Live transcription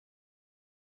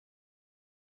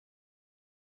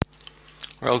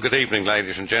Well, good evening,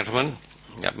 ladies and gentlemen.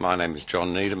 My name is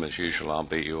John Needham. As usual, I'll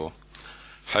be your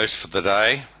host for the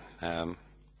day, and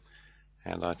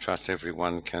I trust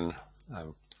everyone can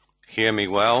hear me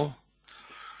well.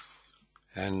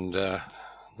 And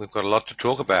we've got a lot to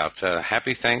talk about.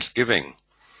 Happy Thanksgiving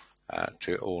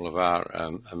to all of our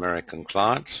American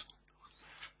clients.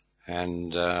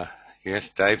 And yes,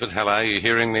 David, hello. You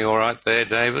hearing me all right there,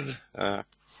 David?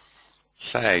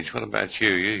 Sage, what about you?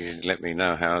 You let me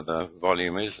know how the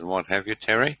volume is and what have you.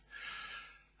 Terry?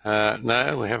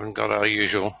 No, we haven't got our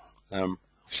usual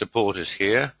supporters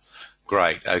here.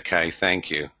 Great, okay,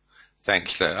 thank you.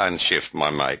 Thanks to Unshift,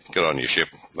 my mate. Good on you,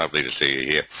 Shift. Lovely to see you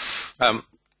here. So,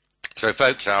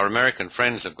 folks, our American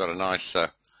friends have got a nice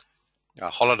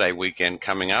holiday weekend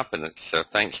coming up, and it's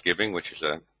Thanksgiving, which is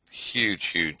a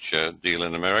huge deal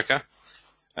in America.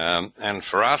 And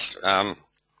for us,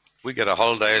 we get a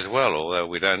holiday as well, although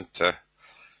we don't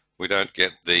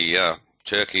get the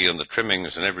turkey and the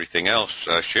trimmings and everything else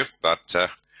Shift, but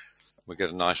we get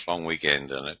a nice long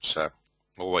weekend, and it's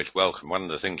always welcome. One of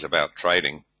the things about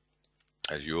trading,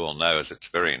 as you all know, is it's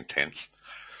very intense,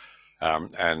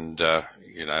 and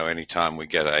you know, anytime we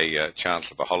get a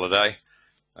chance of a holiday,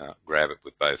 grab it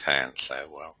with both hands.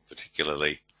 So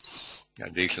particularly a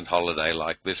decent holiday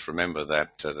like this, remember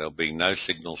that there'll be no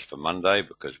signals for Monday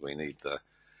because we need the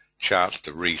charts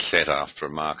to reset after a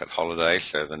market holiday.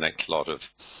 So the next lot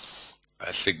of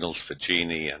signals for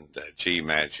Gini and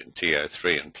GMAG and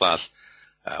TO3 and Plus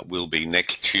will be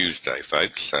next Tuesday,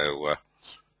 folks. So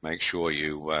make sure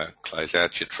you close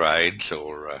out your trades,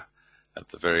 or at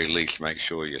the very least make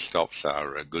sure your stops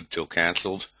are good till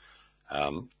cancelled.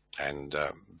 And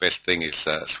best thing is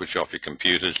switch off your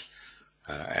computers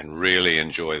and really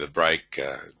enjoy the break.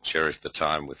 Cherish the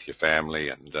time with your family,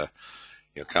 and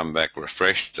you'll come back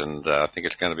refreshed. And I think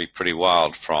it's going to be pretty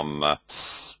wild from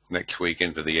next week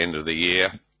into the end of the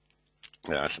year.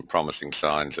 Some promising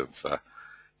signs of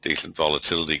decent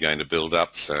volatility going to build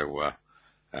up. So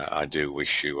I do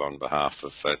wish you, on behalf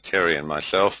of Terry and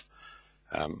myself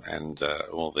and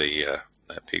all the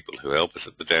people who help us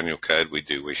at the Daniel Code, we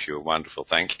do wish you a wonderful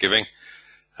Thanksgiving.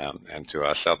 And to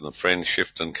our southern friends,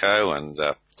 Shift and Co. And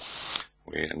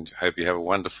we hope you have a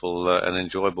wonderful and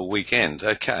enjoyable weekend.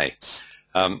 Okay,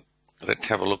 let's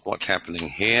have a look what's happening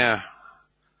here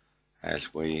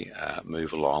as we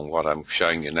move along. What I'm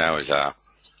showing you now is our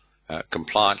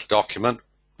compliance document,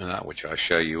 which I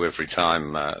show you every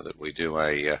time that we do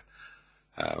a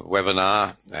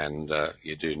webinar, and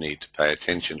you do need to pay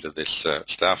attention to this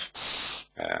stuff.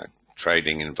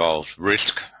 Trading involves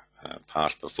risk.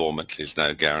 Past performance is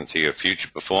no guarantee of future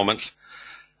performance,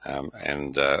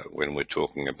 and when we're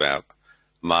talking about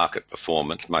market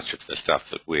performance, much of the stuff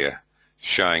that we're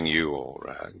showing you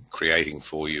or creating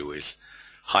for you is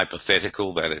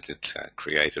hypothetical, that it's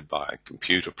created by a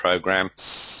computer program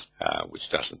which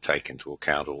doesn't take into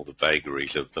account all the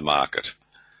vagaries of the market.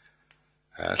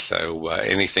 So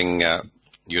anything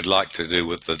you'd like to do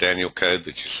with the Daniel Code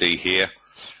that you see here,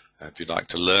 if you'd like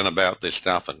to learn about this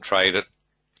stuff and trade it,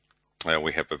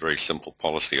 we have a very simple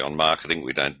policy on marketing.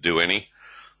 We don't do any.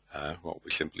 What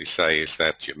we simply say is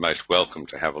that you're most welcome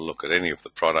to have a look at any of the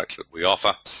products that we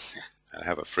offer,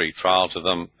 have a free trial to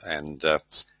them, and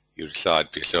you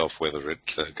decide for yourself whether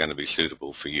it's going to be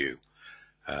suitable for you.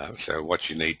 So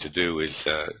what you need to do is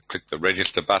click the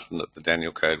register button at the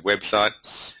Daniel Code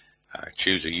website,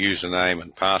 choose a username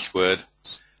and password,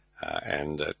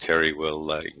 and Terry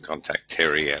will, you can contact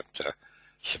Terry at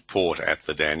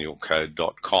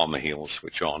support@thedanielcode.com. He'll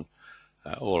switch on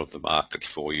all of the markets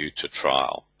for you to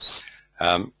trial.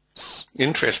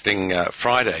 Interesting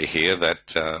Friday here,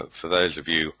 that for those of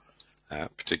you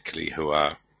particularly who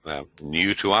are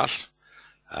new to us,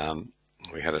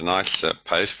 we had a nice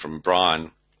post from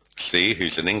Brian C.,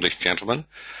 who's an English gentleman.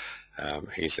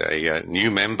 He's a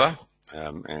new member,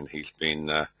 and he's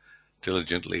been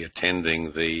diligently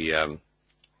attending the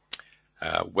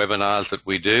webinars that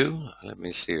we do. Let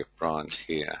me see if Brian's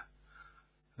here.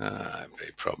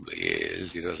 He probably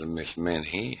is. He doesn't miss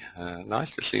many. Nice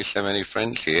to see so many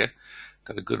friends here.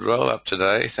 Got a good roll up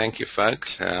today. Thank you,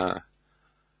 folks.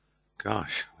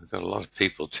 Gosh, we've got a lot of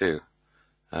people too.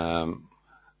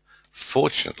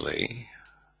 Fortunately,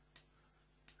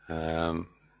 they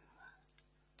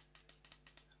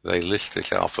list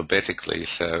it alphabetically,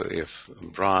 so if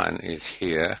Brian is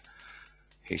here,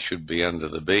 he should be under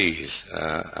the B's,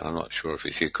 and I'm not sure if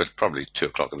he's here, because it's probably 2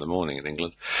 o'clock in the morning in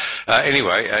England.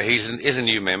 Anyway, is a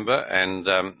new member, and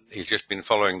he's just been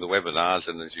following the webinars,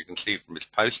 and as you can see from his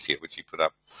post here, which he put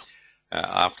up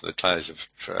after the close of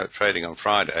trading on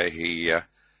Friday, he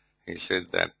said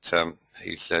that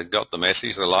he's got the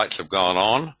message, the lights have gone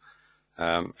on,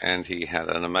 and he had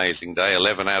an amazing day,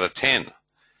 11 out of 10.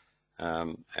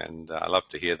 And I love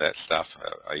to hear that stuff.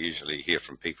 I usually hear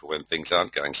from people when things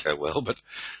aren't going so well, but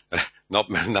not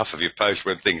enough of you post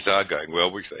when things are going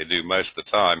well, which they do most of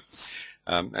the time.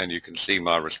 And you can see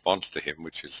my response to him,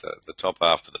 which is the top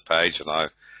half of the page, and I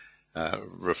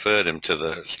referred him to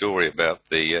the story about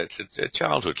the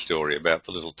childhood story about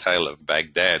the little tale of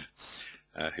Baghdad,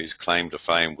 whose claim to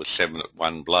fame was 7 at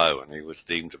one blow, and he was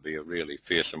deemed to be a really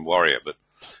fearsome warrior, but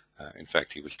in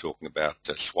fact he was talking about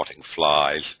swatting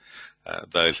flies.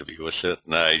 Those of you who are a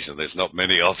certain age, and there's not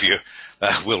many of you,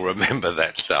 will remember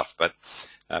that stuff. But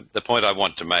the point I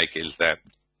want to make is that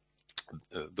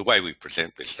the way we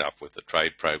present this stuff with the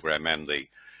trade program and the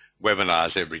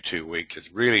webinars every 2 weeks,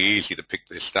 it's really easy to pick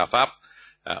this stuff up.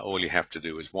 All you have to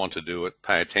do is want to do it,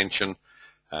 pay attention,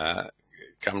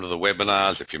 come to the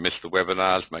webinars. If you miss the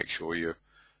webinars, make sure you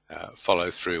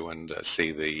follow through and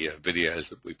see the videos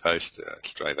that we post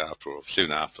straight after or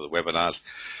soon after the webinars,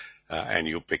 and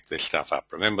you'll pick this stuff up.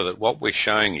 Remember that what we're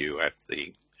showing you at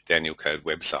the Daniel Code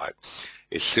website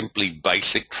is simply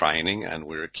basic training, and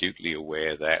we're acutely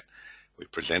aware that we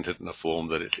present it in a form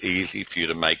that it's easy for you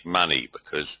to make money,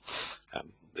 because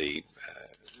it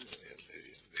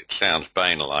sounds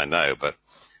banal, I know, but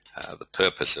the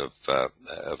purpose of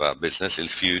our business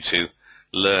is for you to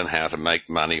learn how to make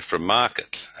money from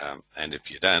markets. And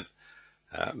if you don't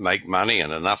make money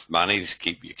and enough money to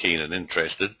keep you keen and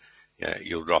interested,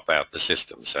 you'll drop out the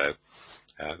system. So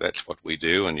that's what we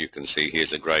do, and you can see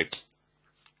here's a great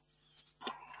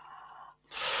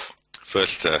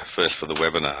first for the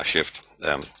webinar shift.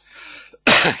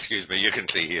 Excuse me. You can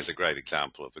see here's a great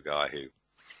example of a guy who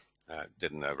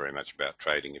didn't know very much about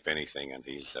trading, if anything, and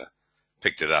he's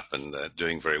picked it up and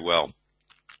doing very well.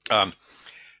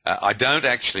 I don't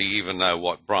actually even know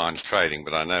what Brian's trading,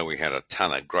 but I know we had a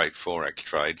ton of great Forex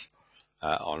trades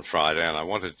on Friday, and I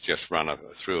wanted to just run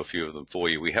through a few of them for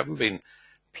you. We haven't been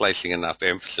placing enough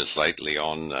emphasis lately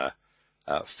on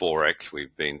Forex.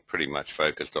 We've been pretty much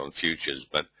focused on futures,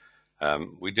 but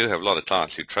we do have a lot of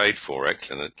clients who trade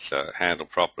Forex, and it's handled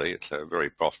properly. It's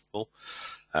very profitable,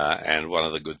 and one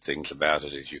of the good things about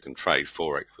it is you can trade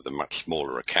Forex with a much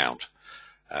smaller account.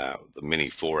 The mini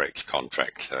Forex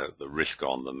contracts, the risk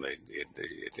on them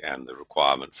and the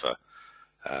requirement for,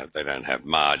 they don't have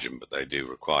margin, but they do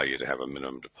require you to have a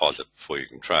minimum deposit before you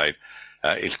can trade,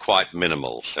 is quite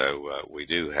minimal. So we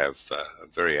do have a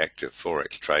very active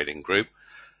Forex trading group,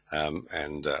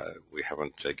 and we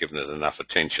haven't given it enough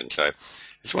attention. So I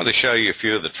just want to show you a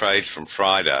few of the trades from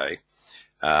Friday.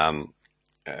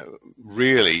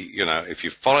 Really, if you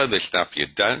follow this stuff, you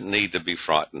don't need to be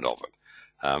frightened of it.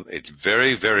 It's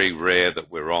very, very rare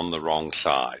that we're on the wrong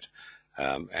side.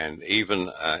 And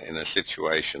even in a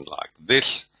situation like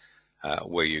this,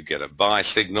 where you get a buy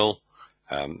signal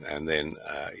and then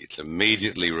it's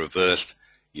immediately reversed,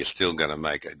 you're still going to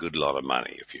make a good lot of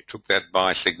money. If you took that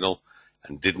buy signal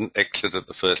and didn't exit at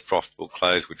the first profitable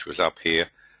close, which was up here,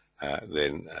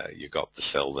 then you got the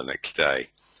sell the next day.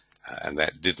 And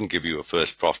that didn't give you a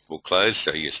first profitable close,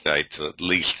 so you stayed till at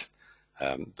least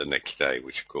the next day,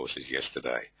 which of course is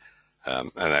yesterday,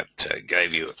 and that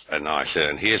gave you a nice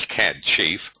earn. Here's CAD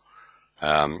Chief.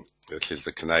 This is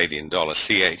the Canadian dollar.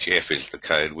 CHF is the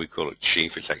code. We call it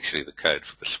Chief. It's actually the code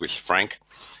for the Swiss franc,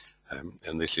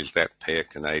 and this is that pair,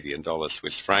 Canadian dollar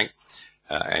Swiss franc.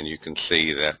 And you can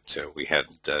see that we had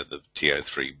the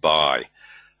TO3 buy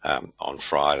on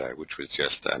Friday, which was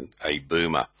just a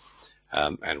boomer.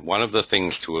 And one of the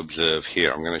things to observe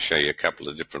here, I'm going to show you a couple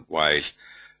of different ways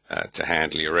to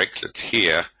handle your exits.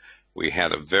 Here we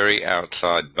had a very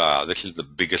outside bar. This is the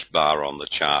biggest bar on the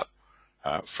chart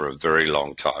for a very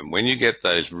long time. When you get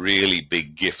those really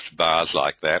big gift bars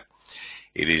like that,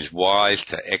 it is wise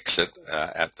to exit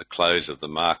at the close of the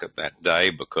market that day,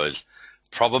 because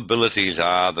probabilities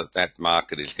are that that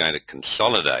market is going to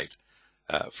consolidate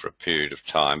for a period of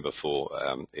time before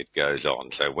it goes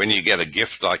on. So when you get a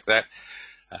gift like that,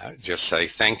 just say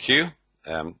thank you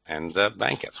and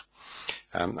bank it.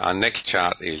 Our next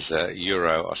chart is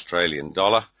Euro Australian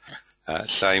dollar.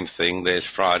 Same thing. There's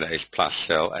Friday's plus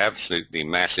sell, absolutely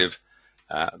massive,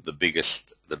 the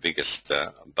biggest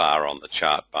bar on the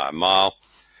chart by a mile,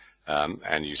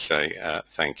 and you say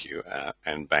thank you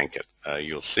and bank it.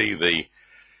 You'll see the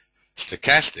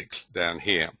stochastics down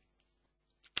here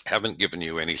haven't given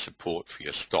you any support for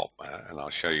your stop, and I'll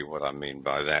show you what I mean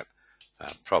by that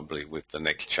probably with the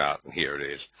next chart, and here it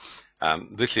is.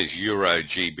 This is Euro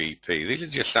GBP. These are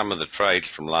just some of the trades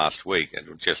from last week. It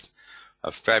was just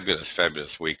a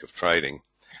fabulous week of trading.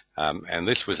 And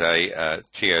this was a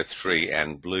TO3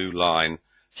 and blue line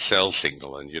sell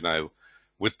signal. And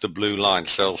with the blue line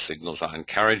sell signals, I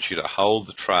encourage you to hold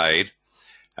the trade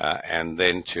and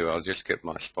then I'll just get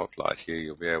my spotlight here,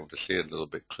 you'll be able to see it a little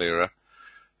bit clearer.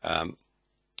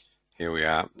 Here we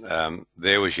are.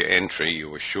 There was your entry. You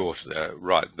were short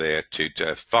right there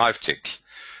to 5 ticks.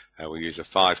 We use a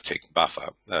 5-tick buffer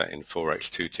in Forex,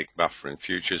 2-tick buffer in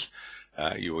futures.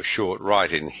 You were short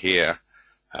right in here,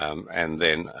 and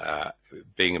then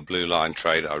being a blue line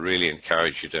trade, I really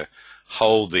encourage you to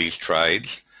hold these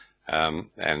trades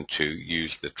and to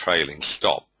use the trailing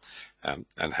stop.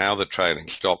 And how the trailing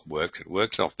stop works, it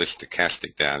works off this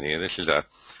stochastic down here. This is a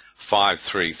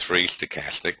 533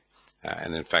 stochastic,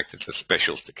 and in fact it's a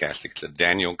special stochastic. It's a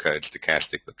Daniel code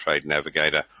stochastic, the Trade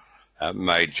Navigator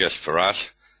made just for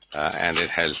us, and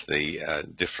it has the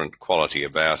different quality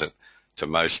about it to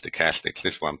most stochastics.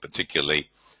 This one particularly,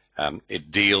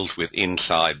 it deals with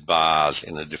inside bars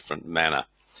in a different manner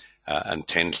and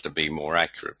tends to be more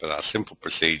accurate. But our simple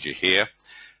procedure here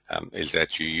is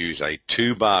that you use a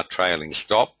 2-bar trailing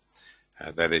stop.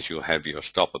 That is, you'll have your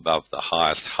stop above the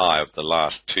highest high of the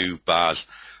last 2 bars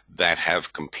that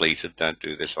have completed. Don't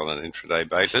do this on an intraday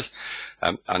basis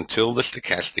until the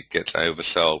stochastic gets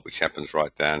oversold, which happens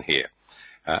right down here.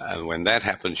 And when that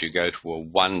happens, you go to a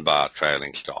 1-bar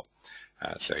trailing stop.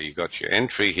 So you got your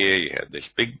entry here, you had this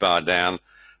big bar down.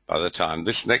 By the time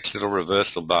this next little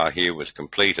reversal bar here was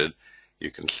completed, you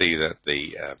can see that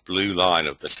the blue line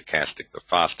of the stochastic, the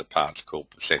faster part's called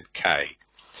 %K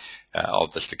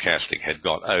of the stochastic, had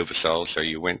got oversold. So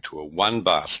you went to a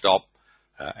 1-bar stop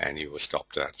and you were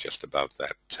stopped out just above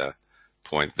that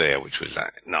point there, which was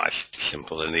a nice,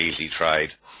 simple and easy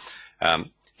trade.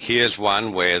 Here's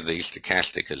one where the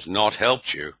stochastic has not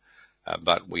helped you,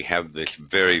 but we have this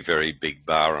very, very big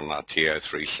bar on our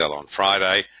TO3 sell on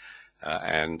Friday.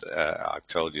 And I've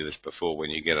told you this before,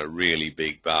 when you get a really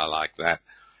big bar like that,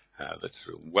 that's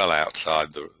well outside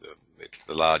it's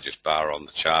the largest bar on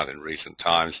the chart in recent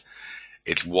times,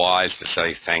 it's wise to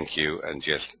say thank you and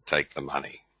just take the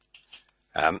money.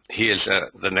 Here's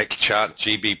the next chart,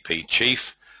 GBP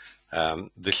Chief.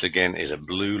 This again is a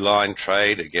blue line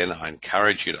trade. Again, I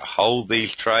encourage you to hold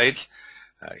these trades.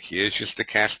 Here's your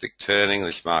stochastic turning.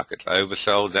 This market's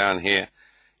oversold down here.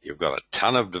 You've got a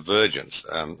ton of divergence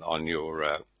on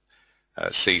your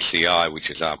CCI, which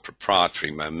is our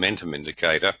proprietary momentum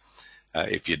indicator.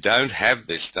 If you don't have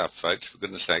this stuff, folks, for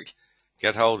goodness sakes,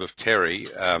 get hold of Terry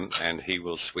and he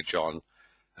will switch on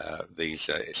these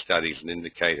studies and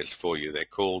indicators for you. They're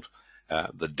called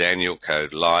the Daniel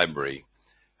Code Library,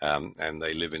 and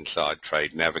they live inside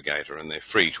Trade Navigator, and they're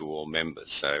free to all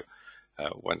members. So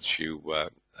once you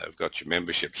have got your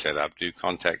membership set up, do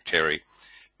contact Terry.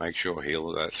 Make sure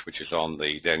he'll switches on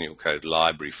the Daniel Code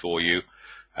Library for you,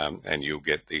 and you'll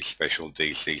get these special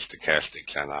DC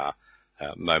stochastics and our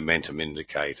momentum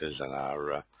indicators and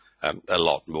our a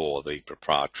lot more, the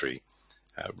proprietary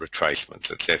retracements,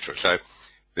 etc. So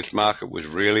this market was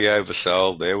really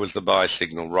oversold. There was the buy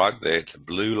signal right there. It's a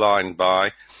blue line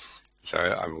buy. So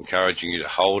I'm encouraging you to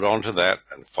hold on to that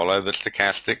and follow the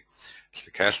stochastic.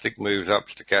 Stochastic moves up,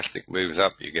 stochastic moves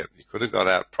up. You could have got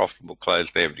out profitable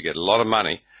close there, but you get a lot of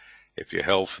money if you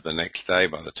held for the next day.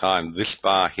 By the time this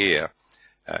bar here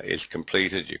is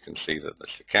completed, you can see that the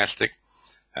stochastic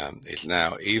is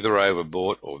now either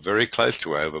overbought or very close to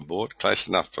overbought, close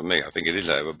enough for me. I think it is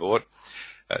overbought.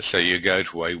 So you go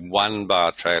to a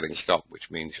 1-bar trailing stop,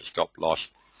 which means your stop loss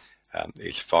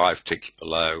is 5 ticks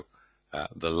below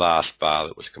the last bar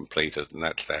that was completed, and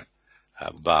that's that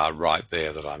bar right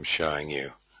there that I'm showing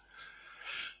you.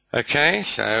 Okay,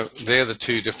 so they're the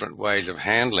 2 different ways of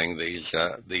handling these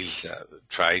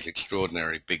trades,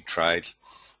 extraordinary big trades,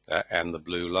 and the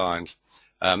blue lines.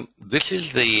 This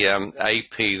is the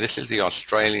AP, this is the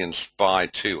Australian SPY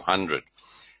 200,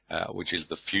 which is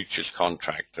the futures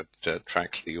contract that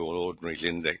tracks the All Ordinaries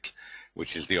Index,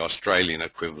 which is the Australian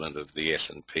equivalent of the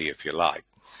S&P, if you like.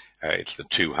 It's the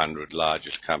 200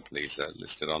 largest companies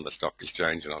listed on the stock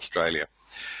exchange in Australia.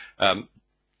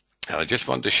 I just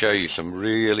want to show you some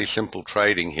really simple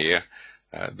trading here.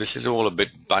 This is all a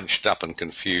bit bunched up and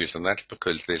confused, and that's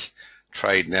because this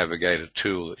Trade Navigator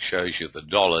tool that shows you the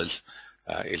dollars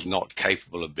is not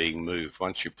capable of being moved.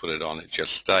 Once you put it on, it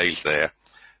just stays there,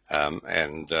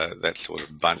 and that sort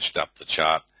of bunched up the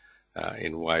chart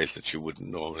in ways that you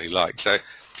wouldn't normally like. So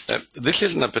this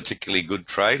isn't a particularly good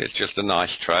trade. It's just a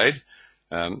nice trade,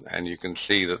 and you can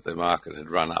see that the market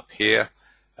had run up here,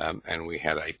 and we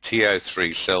had a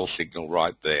TO3 sell signal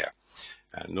right there.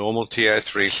 Normal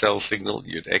TO3 sell signal,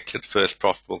 you'd exit first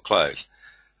profitable close.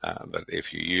 But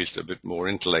if you used a bit more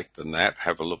intellect than that,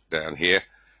 have a look down here,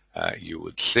 you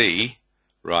would see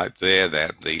right there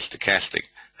that the stochastic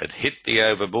had hit the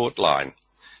overbought line.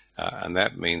 and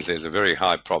that means there's a very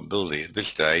high probability at this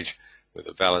stage, with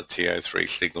a valid TO3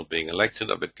 signal being elected,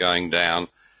 of it going down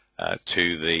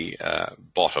to the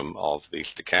bottom of the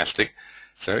stochastic.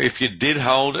 So if you did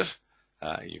hold it,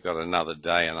 you got another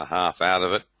day and a half out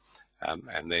of it,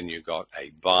 and then you got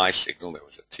a buy signal. There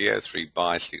was a TO3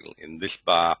 buy signal in this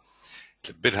bar. It's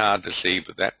a bit hard to see,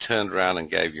 but that turned around and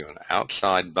gave you an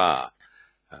outside bar,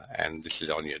 and this is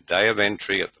on your day of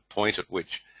entry at the point at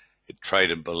which it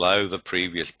traded below the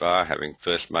previous bar, having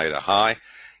first made a high.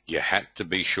 You had to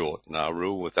be short. Now, our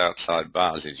rule with outside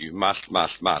bars is you must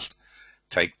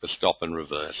take the stop and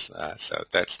reverse. So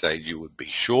at that stage you would be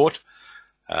short,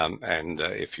 and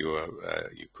if you were,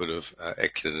 you could have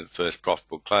exited at first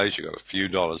profitable close. You got a few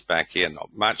dollars back here, not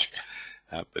much,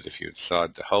 but if you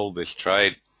decide to hold this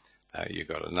trade, you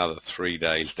got another 3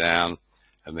 days down,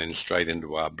 and then straight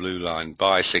into our blue line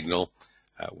buy signal,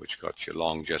 which got you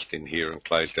long just in here and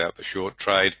closed out the short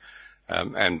trade,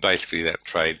 and basically that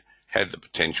trade had the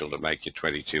potential to make you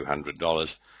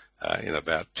 $2,200 in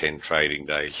about 10 trading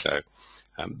days. So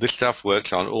this stuff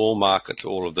works on all markets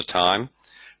all of the time.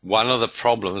 One of the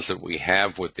problems that we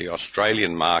have with the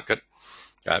Australian market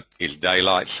is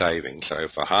daylight saving. So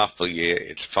for half the year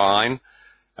it's fine,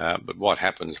 but what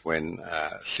happens when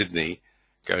Sydney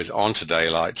goes on to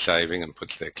daylight saving and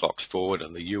puts their clocks forward,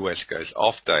 and the US goes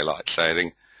off daylight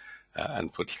saving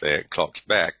and puts their clocks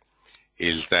back,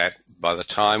 is that by the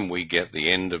time we get the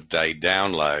end of day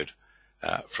download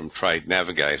from Trade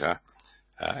Navigator,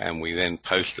 and we then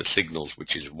post the signals,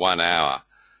 which is 1 hour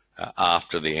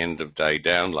after the end of day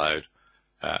download,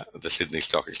 the Sydney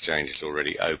Stock Exchange is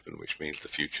already open, which means the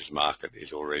futures market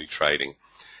is already trading.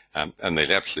 And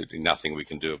there's absolutely nothing we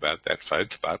can do about that,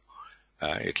 folks, but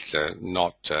it's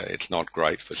not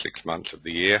great for 6 months of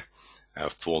the year,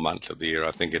 4 months of the year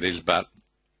I think it is, but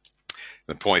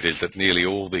the point is that nearly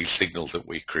all these signals that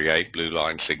we create, blue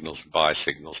line signals, buy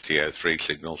signals, TO3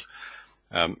 signals,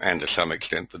 and to some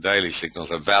extent the daily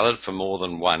signals, are valid for more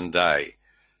than 1 day.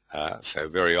 So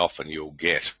very often you'll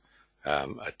get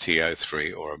a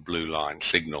TO3 or a blue line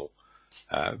signal.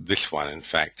 This one, in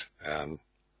fact,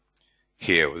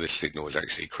 here, this signal was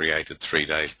actually created 3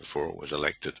 days before it was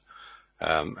elected.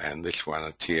 And this one,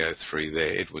 a TO3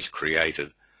 there, it was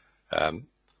created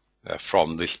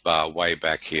from this bar way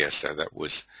back here. So that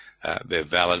was, they're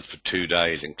valid for 2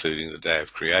 days, including the day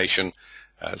of creation.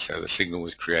 So the signal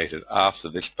was created after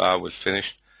this bar was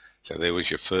finished. So there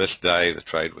was your first day, the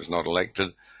trade was not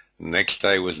elected. Next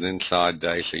day was an inside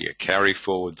day, so you carry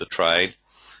forward the trade.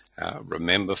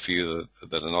 Remember, for you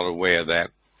that are not aware, that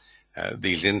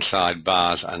these inside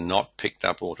bars are not picked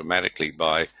up automatically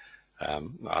by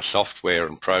our software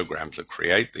and programs that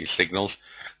create these signals.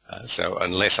 So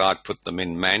unless I put them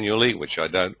in manually, which I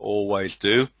don't always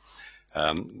do,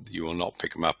 you will not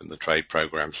pick them up in the trade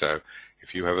program. So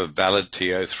if you have a valid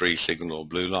TO3 signal or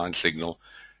blue line signal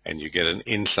and you get an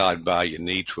inside bar, you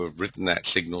need to have written that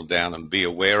signal down and be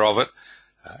aware of it.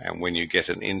 And when you get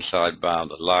an inside bar,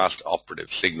 the last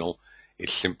operative signal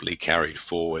is simply carried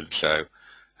forward. So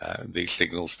these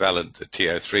signals valid, the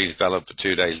TO3 is valid for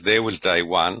 2 days. There was day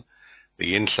one.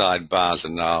 The inside bars are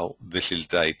null. This is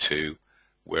day two,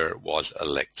 where it was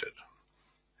elected.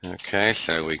 Okay,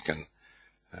 so we can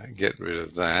get rid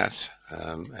of that,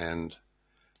 and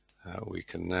we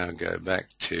can now go back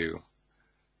to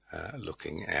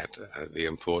looking at the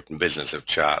important business of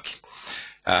charts.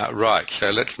 Right, so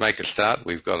let's make a start.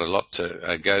 We've got a lot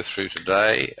to go through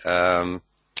today.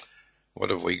 What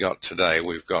have we got today?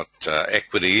 We've got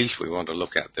equities. We want to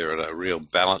look at, they're at a real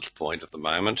balance point at the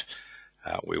moment.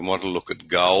 We want to look at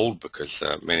gold because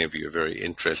many of you are very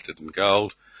interested in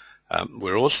gold.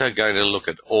 We're also going to look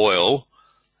at oil.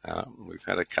 We've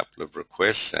had a couple of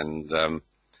requests, and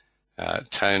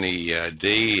Tony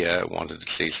D wanted to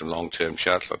see some long-term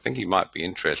charts. I think he might be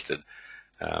interested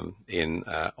in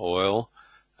oil.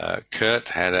 Kurt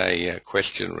had a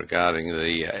question regarding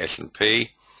the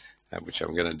S&P, which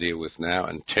I'm going to deal with now.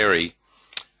 And Terry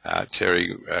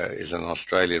is an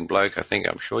Australian bloke. I think,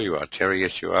 I'm sure you are, Terry.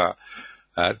 Yes, you are.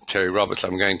 Terry Roberts,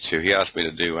 he asked me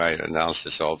to do an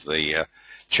analysis of the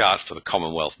chart for the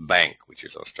Commonwealth Bank, which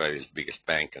is Australia's biggest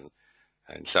bank, and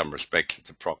in some respects it's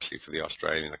a proxy for the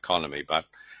Australian economy. But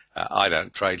I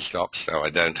don't trade stocks, so I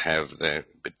don't have, they're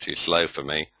a bit too slow for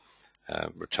me.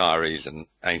 Retirees and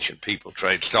ancient people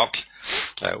trade stocks.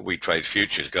 We trade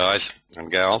futures, guys and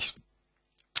gals,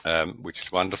 which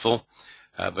is wonderful.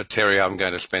 But Terry, I'm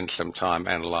going to spend some time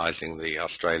analysing the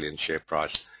Australian share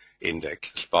price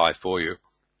index, SPY, for you,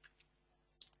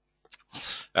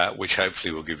 which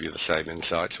hopefully will give you the same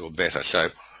insights or better. So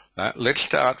let's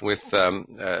start with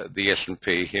the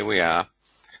S&P. Here we are.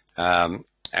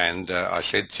 and I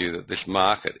said to you that this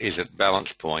market is at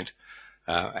balance point,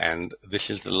 and this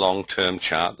is the long-term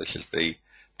chart. This is the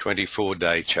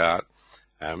 24-day chart.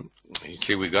 You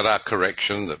see, we got our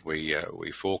correction that we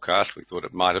forecast. We thought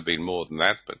it might have been more than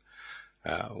that, but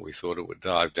we thought it would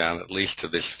dive down at least to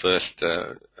this first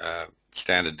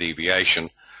standard deviation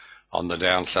on the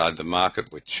downside of the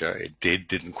market, which it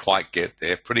didn't quite get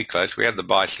there, pretty close. We had the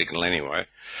buy signal anyway,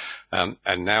 and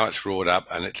now it's roared up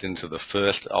and it's into the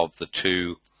first of the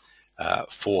two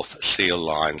fourth seal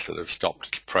lines that have stopped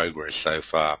its progress so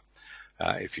far.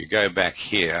 If you go back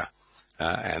here,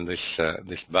 and this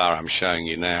bar I'm showing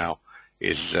you now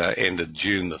is ended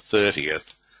June the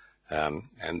 30th,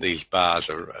 and these bars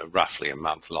are roughly a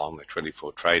month long. They're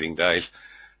 24 trading days.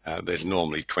 There's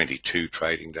normally 22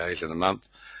 trading days in a month.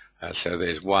 So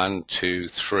there's 1, 2,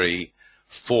 3,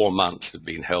 4 months have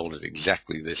been held at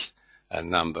exactly this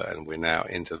number, and we're now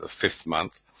into the 5th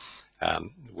month,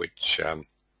 which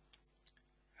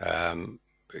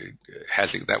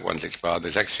has that one's expired.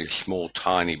 There's actually a small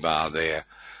tiny bar there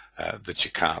that you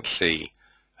can't see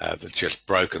that's just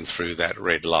broken through that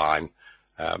red line,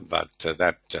 but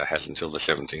that has until the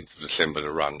 17th of December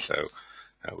to run, so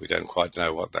we don't quite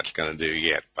know what that's going to do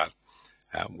yet. But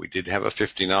we did have a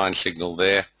 59 signal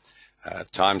there.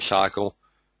 Time cycle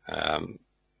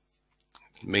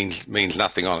means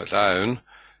nothing on its own,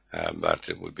 but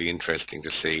it would be interesting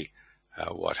to see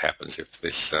what happens if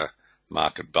this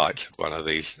market bites one of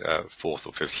these fourth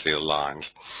or fifth seal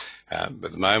lines. But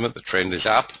at the moment the trend is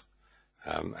up,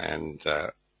 and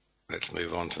let's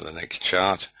move on to the next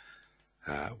chart.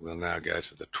 We'll now go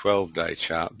to the 12-day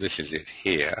chart. This is it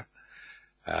here.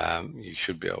 You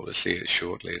should be able to see it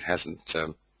shortly. It hasn't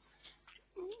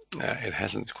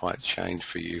quite changed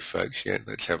for you folks yet.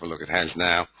 Let's have a look. It has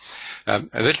now. And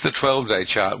this is the 12-day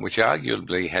chart, which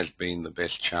arguably has been the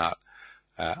best chart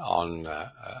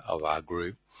of our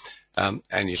group.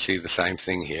 And you see the same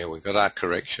thing here. We got our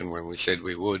correction when we said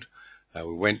we would.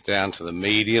 We went down to the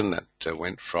median that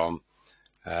went from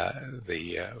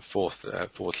the fourth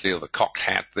seal, the cocked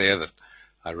hat there that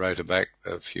I wrote about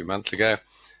a few months ago.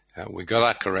 We got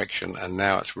our correction, and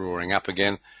now it's roaring up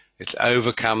again. It's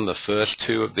overcome the first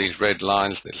two of these red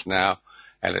lines. It's now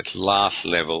at its last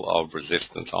level of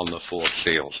resistance on the fourth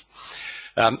seals.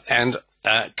 And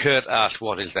Kurt asked,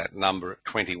 what is that number at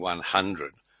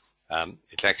 2100?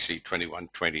 It's actually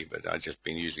 2120, but I've just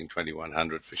been using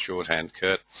 2100 for shorthand,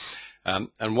 Kurt.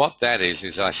 And what that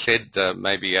is I said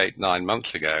maybe 8-9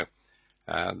 months ago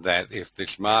that if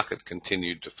this market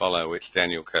continued to follow its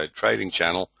Daniel Code trading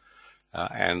channel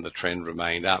and the trend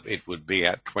remained up, it would be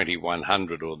at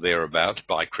 2100 or thereabouts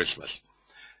by Christmas.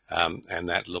 And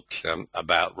that looks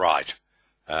about right.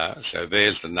 So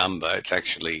there's the number. It's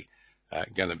actually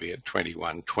going to be at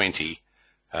 2120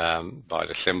 by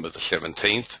December the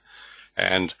 17th.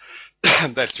 And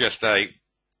that's just a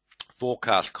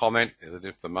forecast comment that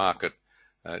if the market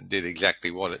did exactly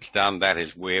what it's done, that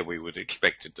is where we would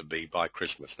expect it to be by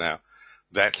Christmas. Now,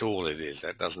 that's all it is.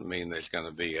 That doesn't mean there's going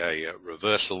to be a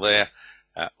reversal there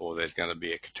or there's going to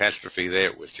be a catastrophe there.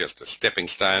 It was just a stepping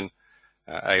stone,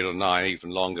 8 or 9,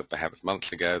 even longer, perhaps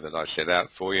months ago, that I set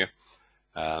out for you.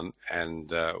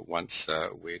 And once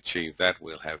we achieve that,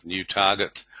 we'll have new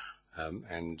targets,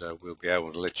 and we'll be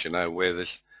able to let you know where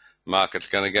this market's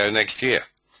going to go next year.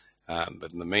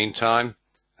 But in the meantime,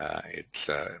 it's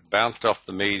bounced off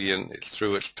the median. It's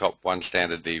through its top 1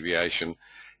 standard deviation.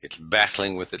 It's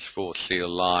battling with its fourth seal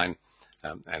line,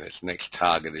 and its next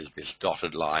target is this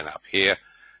dotted line up here,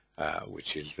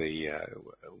 which is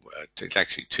it's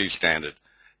actually 2 standard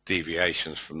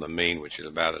deviations from the mean, which is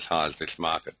about as high as this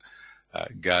market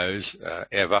goes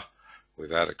ever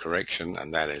without a correction,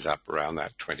 and that is up around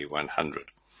that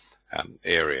 2100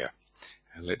 area.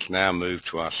 And let's now move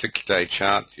to our 6-day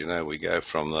chart. You know, we go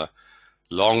from the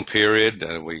long period,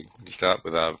 and we start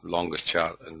with our longest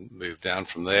chart and move down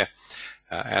from there.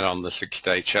 And on the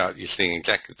 6-day chart, you're seeing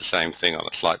exactly the same thing on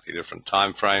a slightly different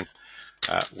time frame.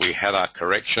 We had our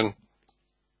correction,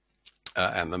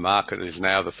 and the market is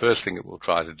now, the first thing it will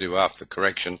try to do after the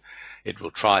correction, it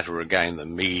will try to regain the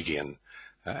median.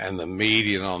 And the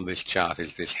median on this chart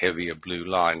is this heavier blue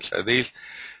line. So these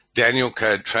Daniel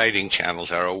Code trading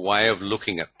channels are a way of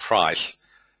looking at price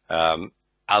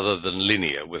other than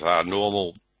linear, with our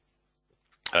normal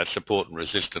support and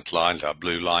resistance lines, our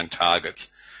blue line targets,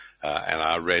 and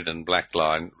our red and black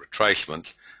line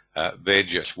retracements. They're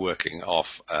just working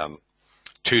off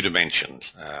 2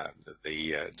 dimensions.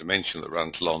 The dimension that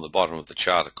runs along the bottom of the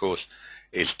chart, of course,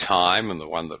 is time, and the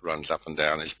one that runs up and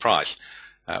down is price.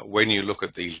 When you look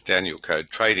at these Daniel Code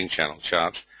trading channel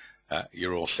charts,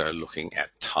 you're also looking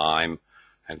at time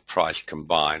and price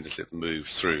combined as it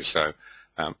moves through. So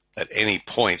At any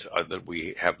point that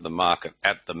we have the market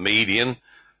at the median,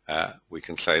 we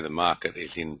can say the market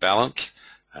is in balance,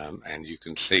 and you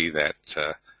can see that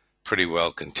pretty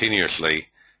well continuously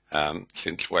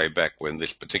since way back when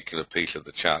this particular piece of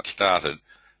the chart started,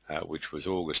 which was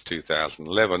August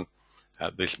 2011.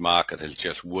 This market has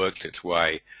just worked its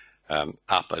way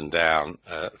up and down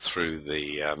through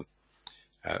the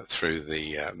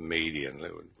median.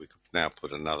 We could now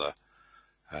put another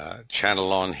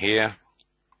channel on here.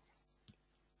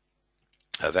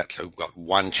 We've got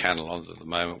one channel on at the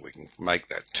moment. We can make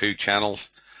that two channels,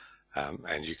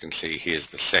 and you can see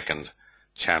here's the second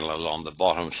channel along the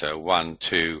bottom. So 1,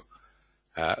 2,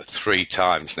 3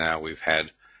 times now we've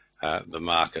had the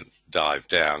market dive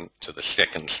down to the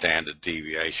second standard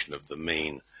deviation of the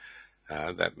mean.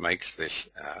 That makes this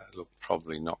look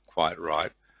probably not quite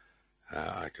right.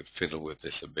 I could fiddle with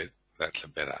this a bit. That's a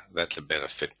better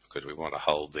fit, because we want to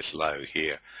hold this low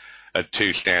here at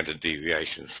 2 standard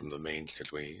deviations from the mean,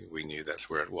 because we knew that's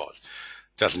where it was.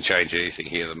 Doesn't change anything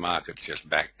here. The market's just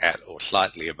back at or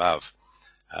slightly above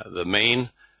the mean,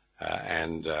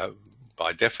 and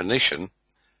by definition,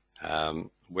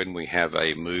 when we have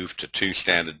a move to 2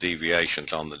 standard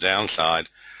deviations on the downside,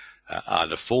 our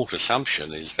default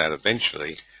assumption is that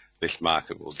eventually this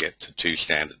market will get to 2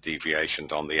 standard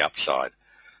deviations on the upside,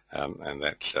 and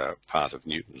that's part of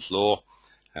Newton's law,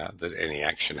 that any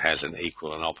action has an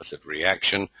equal and opposite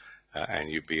reaction, and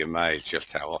you'd be amazed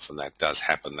just how often that does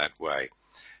happen that way.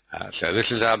 So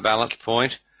this is our balance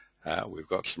point. We've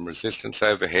got some resistance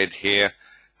overhead here,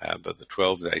 but the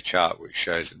 12-day chart, which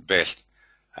shows it best,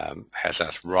 has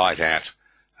us right at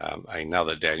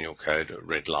another Daniel Code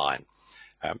red line.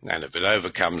 And if it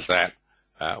overcomes that,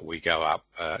 we go up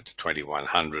to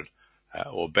 2100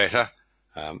 or better,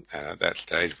 and at that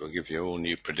stage we'll give you all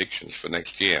new predictions for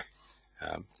next year.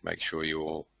 Make sure you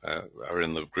all are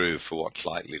in the groove for what's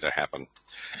likely to happen.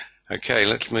 Okay,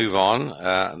 let's move on.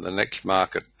 The next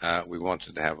market we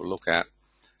wanted to have a look at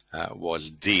was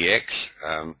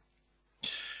DX,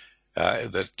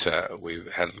 that we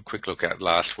had a quick look at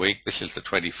last week. This is the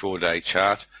 24-day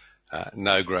chart.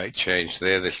 No great change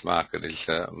there. This market is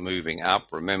moving up.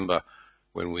 Remember,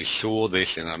 when we saw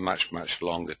this in a much, much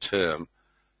longer term,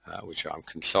 which I'm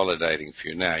consolidating for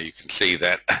you now, you can see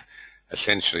that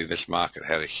essentially this market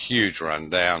had a huge run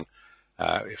down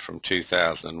from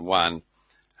 2001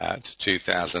 to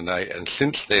 2008, and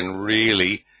since then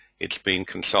really it's been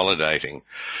consolidating.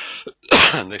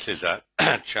 And this is a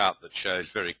chart that shows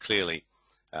very clearly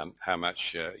how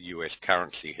much US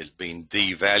currency has been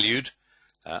devalued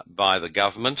by the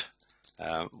government,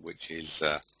 which is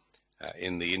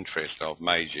in the interest of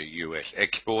major US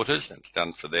exporters, and it's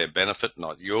done for their benefit,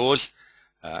 not yours.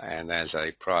 And as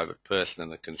a private person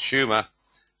and a consumer,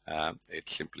 it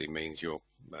simply means you're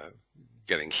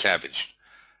getting savaged.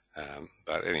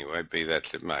 But anyway, be that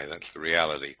as it may, that's the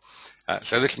reality.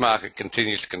 So this market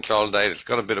continues to consolidate. It's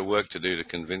got a bit of work to do to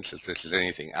convince us this is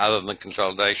anything other than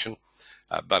consolidation,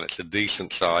 but it's a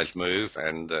decent sized move,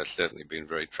 and certainly been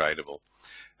very tradable.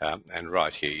 And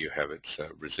right here you have its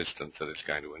resistance that it's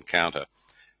going to encounter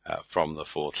from the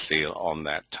fourth seal on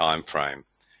that time frame.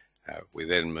 We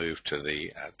then move to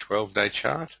the 12-day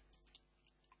chart.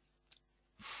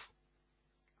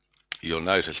 You'll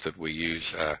notice that we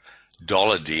use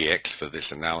 $DX for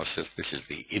this analysis. This is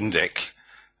the index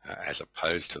as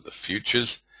opposed to the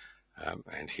futures.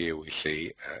 And here we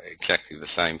see exactly the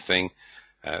same thing.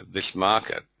 This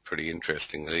market, pretty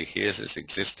interestingly, here's this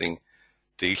existing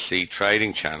DC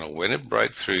trading channel. When it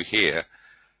broke through here,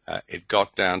 it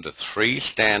got down to 3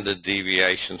 standard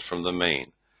deviations from the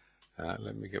mean.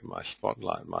 Let me get my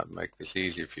spotlight, might make this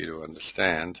easier for you to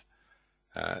understand.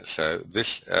 So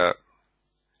this, I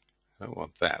don't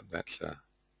want that, that's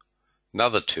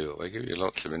another tool. They give you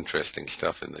lots of interesting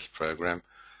stuff in this program.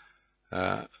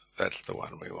 That's the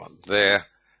one we want there.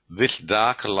 This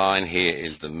darker line here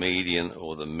is the median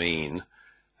or the mean,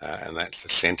 and that's the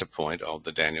center point of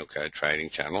the Daniel Code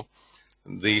trading channel.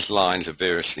 And these lines are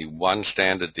variously 1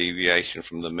 standard deviation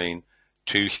from the mean,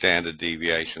 2 standard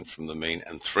deviations from the mean,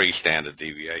 and 3 standard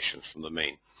deviations from the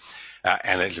mean.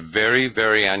 And it's very,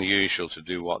 very unusual to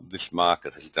do what this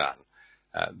market has done.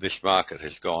 This market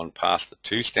has gone past the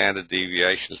 2 standard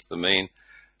deviations to the mean.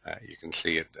 You can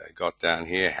see it got down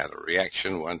here, had a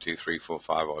reaction, 1, 2, 3, 4,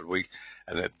 5 odd weeks,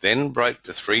 and it then broke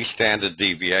to 3 standard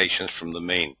deviations from the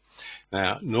mean.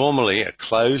 Now, normally a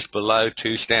close below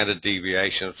 2 standard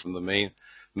deviations from the mean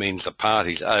means the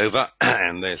party's over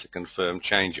and there's a confirmed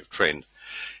change of trend.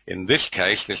 In this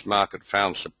case, this market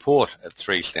found support at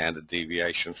 3 standard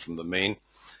deviations from the mean,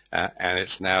 and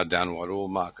it's now done what all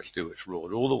markets do. It's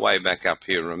roared all the way back up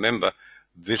here. Remember,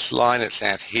 this line it's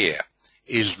at here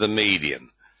is the median.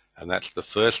 And that's the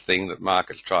first thing that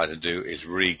markets try to do, is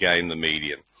regain the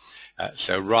median.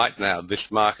 So right now,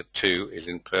 this market too is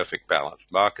in perfect balance.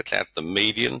 Markets at the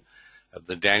median of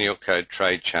the Daniel Code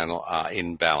trade channel are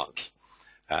in balance.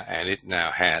 And it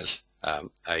now has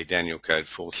a Daniel Code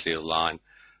 4 seal line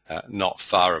not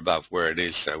far above where it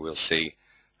is, so we'll see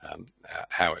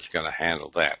how it's going to handle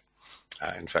that.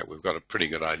 In fact, we've got a pretty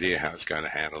good idea how it's going to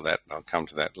handle that, and I'll come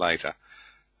to that later.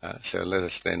 So let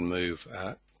us then move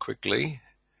quickly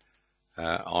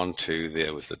on to,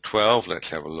 there was the 12. Let's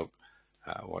have a look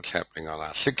what's happening on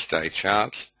our 6-day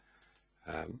charts.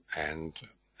 And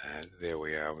there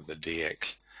we are with the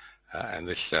DX. And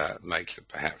this makes it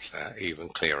perhaps even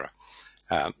clearer.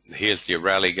 Here's the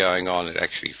rally going on. It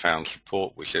actually found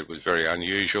support, we said was very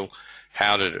unusual.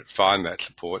 How did it find that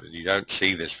support? You don't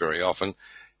see this very often.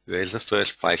 There's the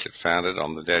first place it found it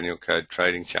on the Daniel Code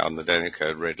trading chart, on the Daniel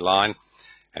Code red line.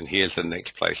 And here's the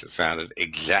next place it found it,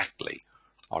 exactly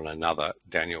on another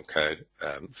Daniel Code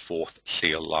 4th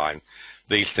seal line.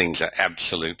 These things are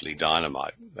absolutely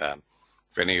dynamite.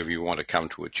 If any of you want to come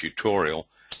to a tutorial,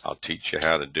 I'll teach you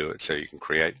how to do it so you can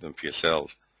create them for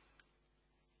yourselves.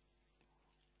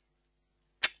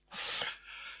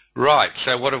 Right,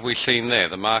 so what have we seen there?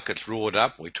 The market's roared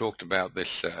up. We talked about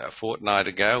this a fortnight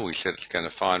ago. We said it's going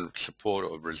to find support,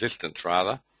 or resistance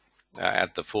rather,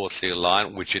 at the 4th seal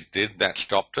line, which it did. That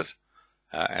stopped it.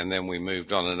 And then we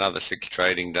moved on another 6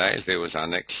 trading days. There was our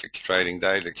next 6 trading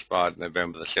days, expired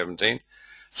November the 17th.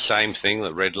 Same thing,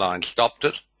 the red line stopped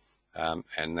it.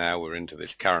 And now we're into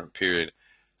this current period,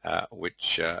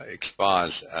 which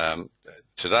expires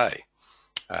today.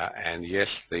 And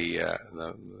yes, the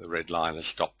red line has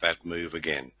stopped that move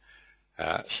again.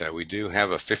 So we do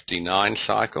have a 59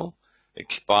 cycle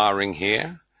expiring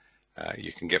here.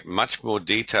 You can get much more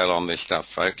detail on this stuff,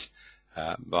 folks,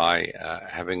 by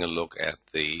having a look at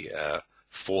the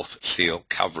 4th seal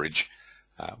coverage,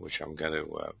 which I'm going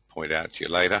to point out to you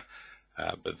later.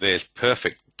 But there's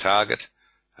perfect target.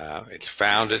 It's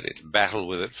found it, it's battled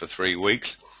with it for 3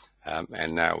 weeks,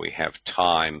 and now we have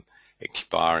time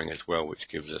expiring as well, which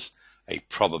gives us a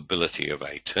probability of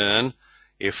a turn.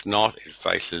 If not, it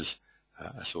faces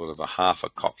a sort of a half a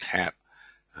cocked hat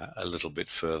a little bit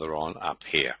further on up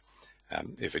here,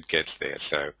 if it gets there.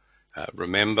 So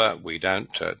remember, we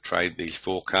don't trade these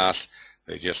forecasts.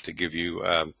 They're just to give you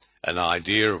an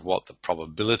idea of what the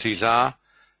probabilities are,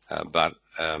 but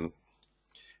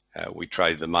we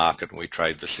trade the market and we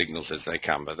trade the signals as they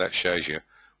come. But that shows you a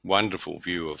wonderful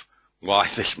view of why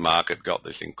this market got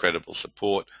this incredible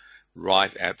support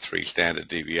right at 3 standard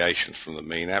deviations from the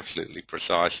mean. Absolutely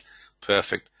precise,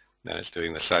 perfect, and it's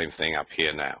doing the same thing up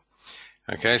here now.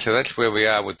 Okay, so that's where we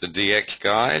are with the DX,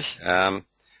 guys.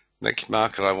 Next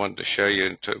market I wanted to show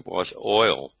you was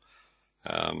oil.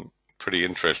 Pretty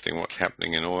interesting what's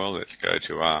happening in oil. Let's go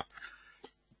to our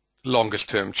longest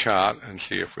term chart and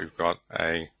see if we've got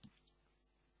a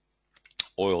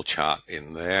oil chart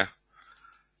in there.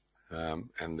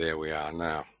 And there we are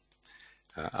now.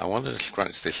 I wanted to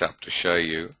scrunch this up to show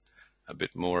you a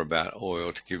bit more about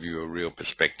oil, to give you a real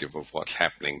perspective of what's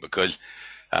happening, because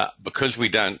we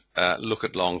don't look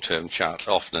at long-term charts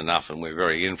often enough, and we're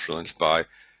very influenced by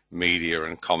media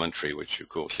and commentary, which of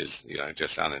course is, you know,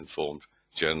 just uninformed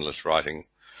journalists writing,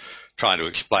 trying to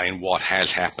explain what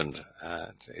has happened.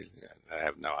 They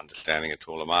have no understanding at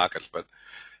all of markets, but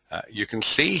you can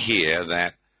see here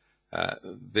that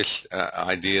this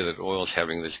idea that oil's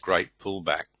having this great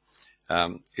pullback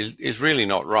is really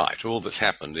not right. All that's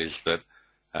happened is that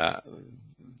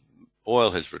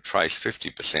oil has retraced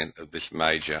 50% of this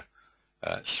major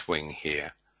swing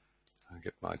here. I'll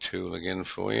get my tool again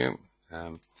for you.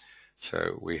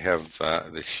 So we have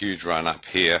this huge run up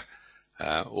here,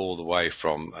 all the way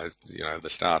from you know, the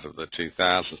start of the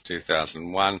 2000s,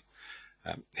 2001,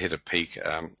 hit a peak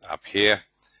up here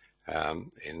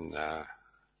in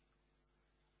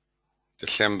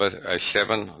December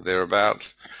 07,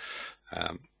 thereabouts,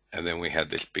 and then we had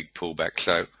this big pullback.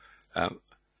 So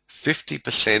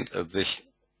 50% of this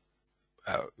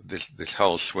this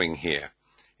whole swing here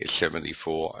is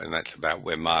 74, and that's about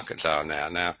where markets are now.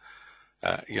 Now,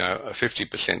 you know, a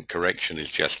 50% correction is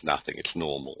just nothing. It's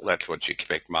normal. That's what you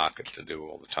expect markets to do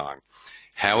all the time.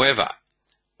 However,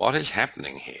 what is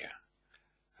happening here,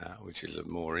 which is of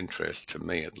more interest to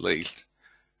me at least,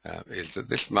 is that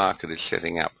this market is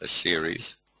setting up a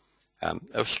series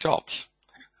of stops.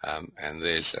 And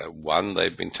there's 1,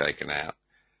 they've been taken out.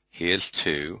 Here's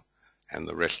 2, and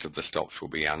the rest of the stops will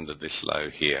be under this low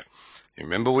here.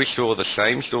 Remember, we saw the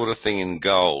same sort of thing in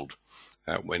gold.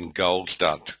 When gold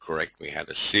started to correct, we had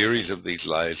a series of these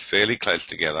lows fairly close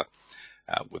together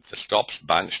with the stops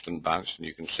bunched and bunched, and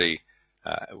you can see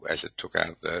as it took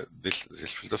out this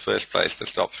was the first place the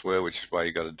stops were, which is why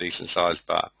you got a decent sized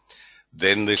bar.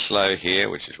 Then this low here,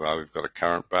 which is why we've got a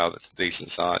current bar that's a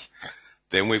decent size.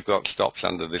 Then we've got stops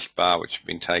under this bar which have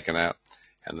been taken out,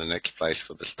 and the next place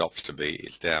for the stops to be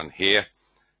is down here,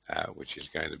 which is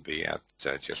going to be at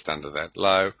just under that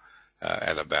low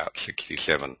at about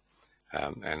 67.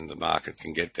 And the market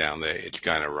can get down there. It's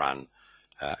going to run,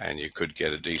 and you could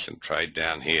get a decent trade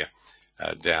down here,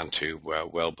 down to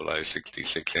well below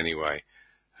 66 anyway.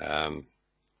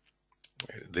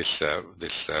 This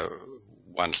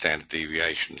one standard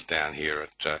deviation is down here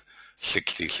at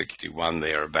 60, 61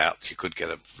 thereabouts. You could get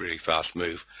a really fast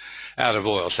move out of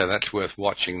oil, so that's worth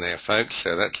watching there, folks.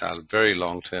 So that's our very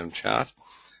long-term chart.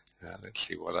 Let's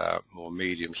see what our more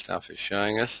medium stuff is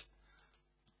showing us.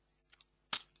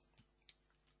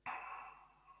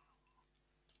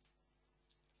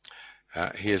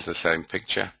 Here's the same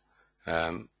picture,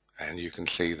 and you can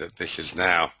see that this is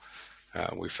now,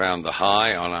 we found the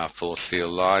high on our fourth steel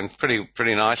line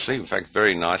pretty nicely, in fact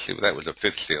very nicely, but that was a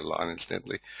fifth steel line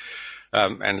incidentally,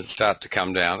 and it started to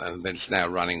come down, and then it's now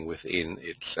running within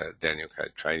its Daniel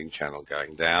Code trading channel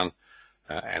going down,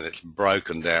 and it's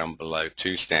broken down below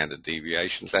 2 standard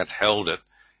deviations. That held it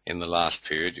in the last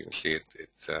period. You can see it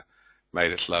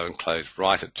made its low and closed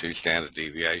right at 2 standard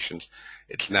deviations.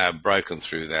 It's now broken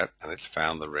through that, and it's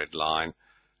found the red line,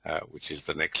 which is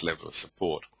the next level of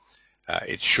support.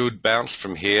 It should bounce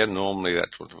from here. Normally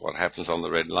that's what happens on the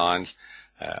red lines.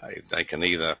 They can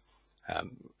either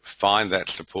find that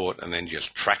support and then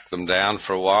just track them down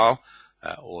for a while,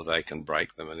 or they can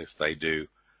break them, and if they do,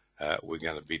 we're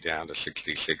going to be down to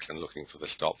 66 and looking for the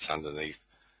stops underneath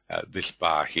this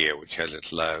bar here, which has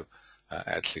its low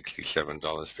at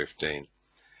 $67.15.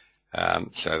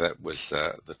 So that was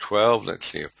the 12. Let's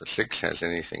see if the 6 has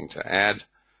anything to add.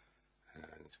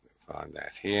 And we'll find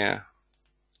that here.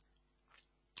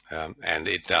 And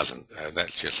it doesn't.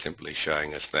 That's just simply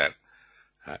showing us that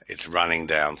it's running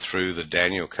down through the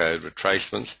Daniel Code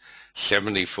retracements.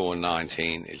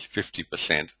 74.19 is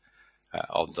 50%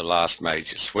 of the last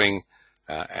major swing,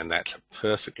 and that's a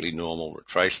perfectly normal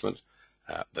retracement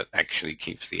that actually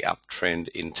keeps the uptrend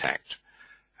intact.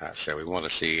 So we want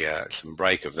to see some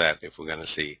break of that if we're going to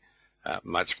see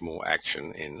much more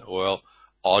action in oil.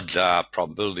 Odds are,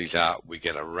 probabilities are, we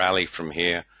get a rally from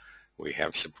here. We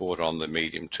have support on the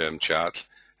medium-term charts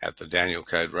at the Daniel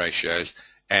Code ratios,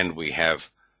 and we have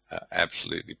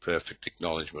absolutely perfect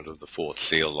acknowledgement of the fourth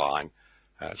seal line.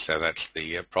 So that's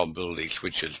the probability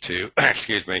switches to,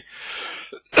 excuse me,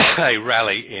 a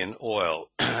rally in oil.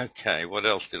 Okay, what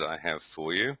else did I have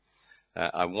for you?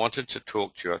 I wanted to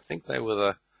talk to you. I think they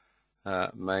were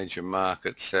the major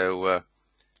markets. So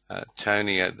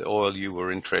Tony, the oil you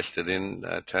were interested in,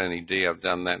 Tony D, I've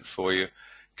done that for you.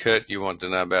 Kurt, you want to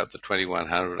know about the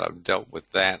 2100, I've dealt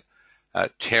with that.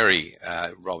 Terry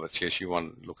Roberts, yes, you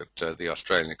want to look at the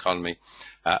Australian economy.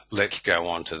 Let's go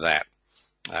on to that.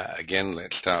 Again,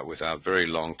 let's start with our very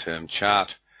long-term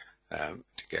chart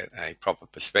to get a proper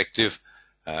perspective.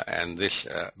 And this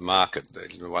market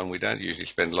is the one we don't usually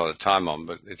spend a lot of time on,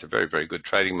 but it's a very, very good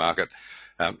trading market.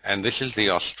 And this is the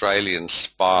Australian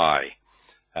SPI,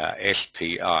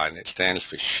 SPI, and it stands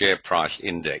for Share Price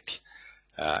Index.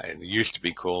 And it used to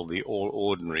be called the All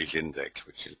Ordinaries Index,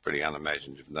 which is a pretty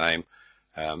unimaginative name.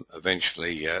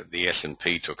 Eventually, the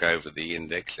S&P took over the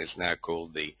index. It's now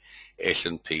called the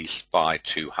S&P SPI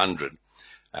 200,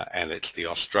 and it's the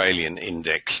Australian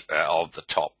index of the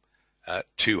top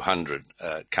 200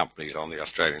 companies on the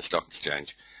Australian Stock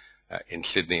Exchange in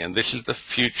Sydney. And this is the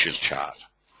futures chart.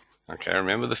 Okay,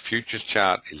 remember the futures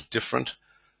chart is different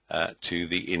to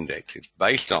the index. It's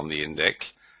based on the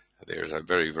index. There is a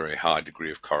very, very high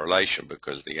degree of correlation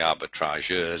because the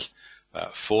arbitrageurs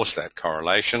force that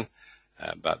correlation,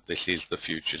 but this is the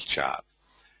futures chart.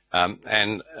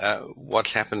 And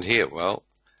what's happened here? Well,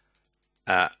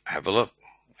 have a look.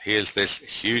 Here's this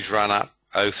huge run up,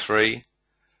 03,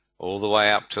 all the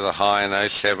way up to the high in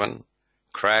 07,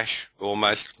 crash,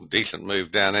 almost decent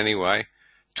move down anyway,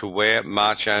 to where?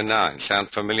 March 09. Sound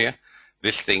familiar?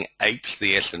 This thing apes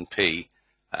the S&P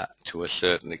to a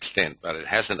certain extent, but it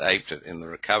hasn't aped it in the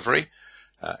recovery,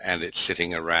 and it's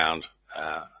sitting around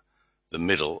the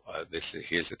middle.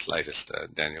 Here's its latest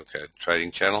Daniel Code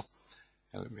trading channel.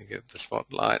 And let me get the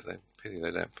spotlight. Pity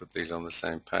they don't put these on the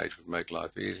same page, would make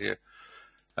life easier.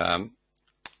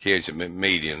 Here's a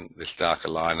median, this darker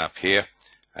line up here.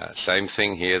 Same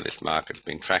thing here. This market's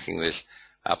been tracking this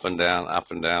up and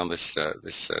down, this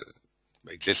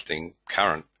existing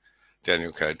current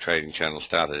Daniel Code trading channel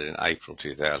started in April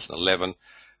 2011,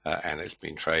 and it's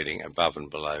been trading above and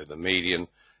below the median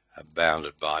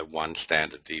bounded by one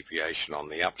standard deviation on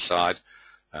the upside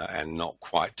and not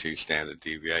quite two standard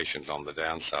deviations on the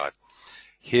downside.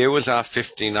 Here was our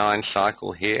 59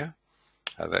 cycle here.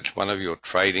 That's one of your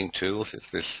trading tools.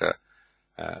 It's this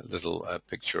little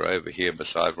picture over here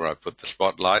beside where I put the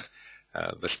spotlight.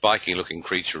 The spiky looking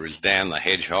creature is Dan the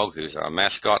Hedgehog, who's our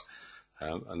mascot,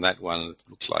 and that one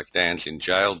looks like Dan's in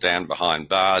jail. Dan behind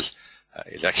bars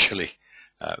is actually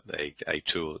a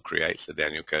tool that creates the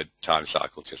Daniel Code time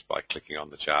cycle just by clicking on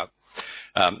the chart.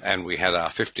 And we had our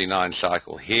 59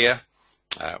 cycle here,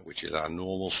 which is our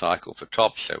normal cycle for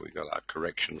tops, so we got our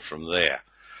correction from there.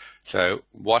 So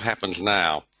what happens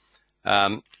now?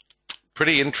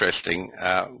 Pretty interesting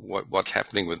what's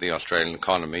happening with the Australian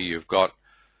economy. You've got,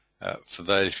 for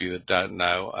those of you that don't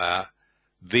know,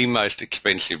 the most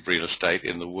expensive real estate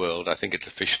in the world. I think it's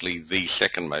officially the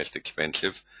second most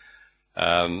expensive.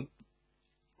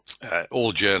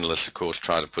 All journalists, of course,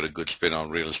 try to put a good spin on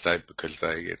real estate because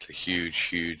it's a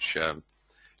huge.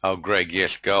 Oh, Greg,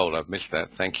 yes, gold. I've missed that.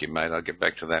 Thank you, mate. I'll get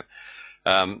back to that.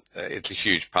 It's a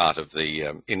huge part of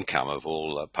the income of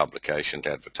all publications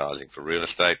advertising for real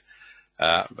estate.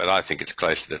 But I think it's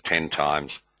closer to 10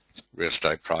 times. Real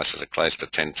estate prices are close to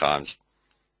 10 times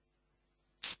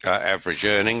average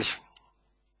earnings.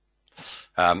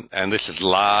 And this has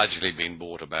largely been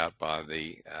brought about by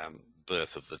the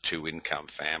birth of the two-income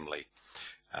family.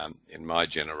 In my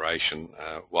generation,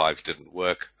 wives didn't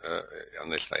work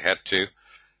unless they had to,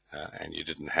 and you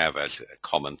didn't have as a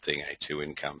common thing a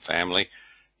two-income family. It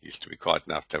used to be quite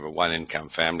enough to have a one-income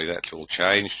family. That's all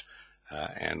changed,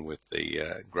 and with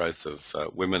the growth of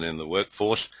women in the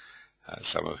workforce,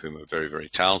 some of whom are very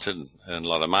talented and earn a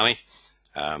lot of money,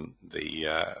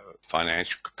 the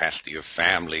financial capacity of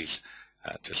families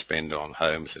to spend on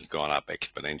homes has gone up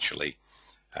exponentially.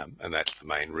 And that's the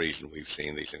main reason we've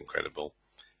seen these incredible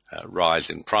rise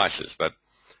in prices. But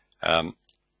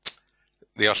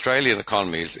the Australian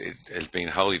economy has been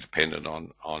wholly dependent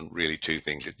on really two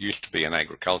things. It used to be an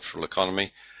agricultural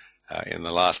economy. In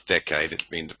the last decade, it's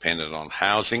been dependent on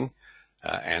housing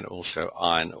and also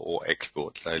iron ore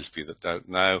exports. Those of you that don't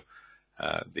know,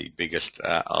 the biggest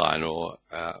iron ore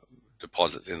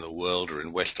deposits in the world are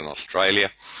in Western Australia.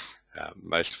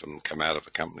 Most of them come out of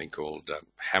a company called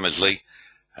Hamersley,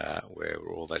 where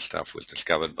all that stuff was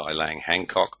discovered by Lang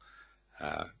Hancock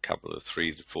a couple of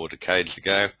 3 to 4 decades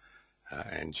ago,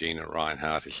 and Gina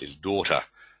Rinehart is his daughter,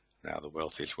 now the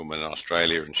wealthiest woman in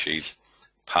Australia, and she's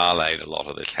parlayed a lot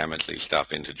of this Hamersley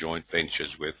stuff into joint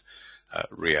ventures with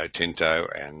Rio Tinto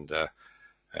and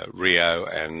Rio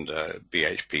and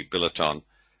BHP Billiton,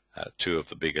 two of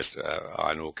the biggest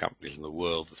iron ore companies in the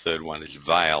world. The third one is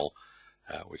Vale,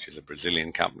 which is a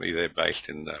Brazilian company. They're based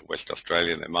in West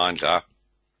Australia, and their mines are.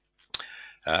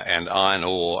 And iron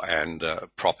ore and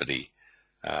property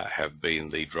have been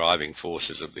the driving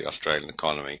forces of the Australian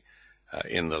economy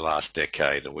in the last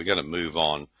decade. And we're going to move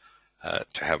on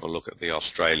to have a look at the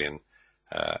Australian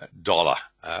dollar,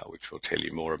 which will tell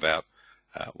you more about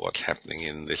what's happening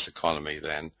in this economy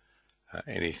than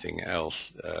anything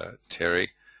else,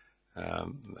 Terry.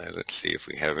 Let's see if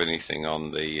we have anything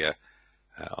on the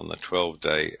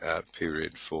 12-day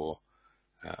period for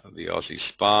the Aussie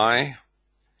SPI.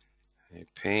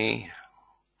 AP.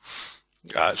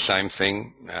 Same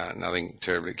thing, nothing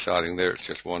terribly exciting there. It's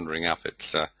just wandering up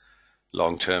its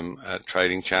long-term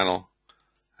trading channel,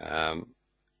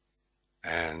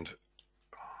 and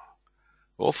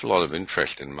awful lot of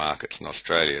interest in markets in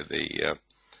Australia. The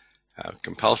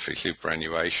compulsory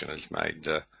superannuation has made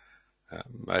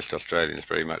most Australians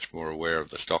very much more aware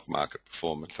of the stock market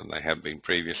performance than they have been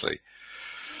previously.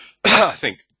 I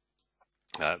think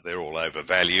they're all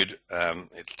overvalued.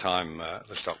 It's time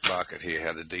the stock market here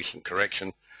had a decent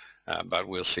correction, but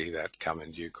we'll see that come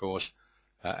in due course,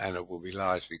 and it will be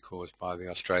largely caused by the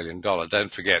Australian dollar.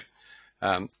 Don't forget,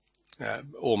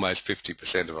 almost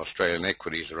 50% of Australian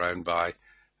equities are owned by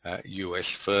US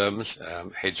firms,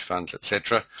 hedge funds,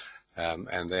 etc.,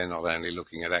 and they're not only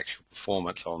looking at actual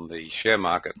performance on the share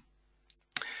market,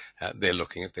 they're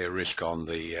looking at their risk on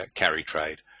the carry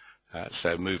trade.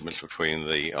 So movements between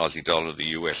the Aussie dollar, the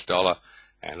US dollar,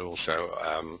 and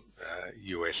also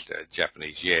US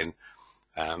Japanese yen,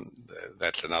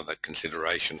 that's another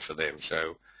consideration for them.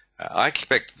 So I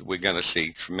expect that we're going to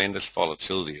see tremendous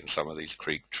volatility in some of these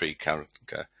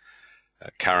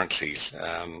currencies,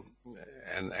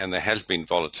 and there has been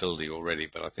volatility already,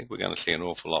 but I think we're going to see an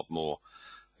awful lot more.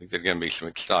 I think there are going to be some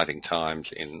exciting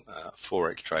times in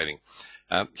Forex trading.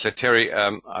 So Terry,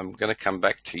 I'm going to come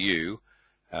back to you.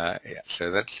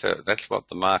 So that's what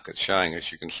the market's showing.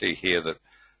 As you can see here, that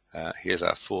here's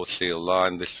our 4 seal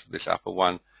line. This upper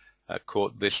one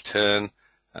caught this turn.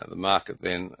 The market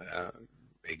then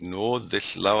ignored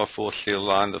this lower fourth seal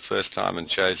line the first time and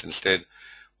chose instead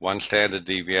one standard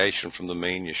deviation from the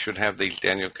mean. You should have these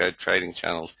Daniel Code trading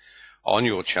channels on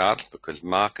your charts because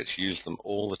markets use them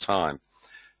all the time.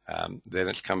 Then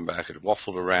it's come back, it's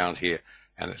waffled around here,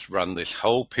 and it's run this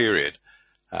whole period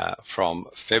from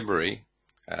February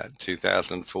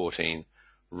 2014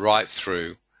 right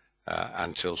through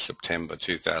until September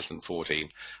 2014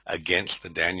 against the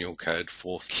Daniel Code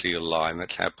fourth seal line.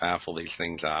 That's how powerful these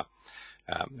things are.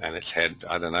 And it's had,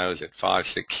 I don't know, is it 5,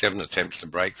 6, 7 attempts to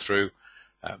break through,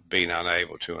 been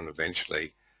unable to, and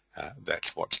eventually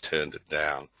that's what's turned it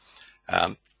down.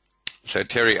 So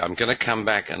Terry, I'm going to come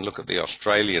back and look at the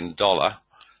Australian dollar,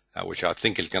 which I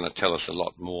think is going to tell us a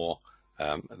lot more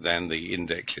than the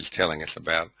index is telling us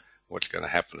about what's going to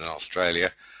happen in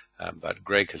Australia. But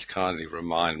Greg has kindly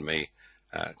reminded me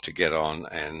to get on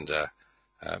and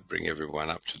bring everyone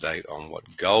up to date on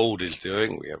what gold is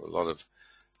doing. We have a lot of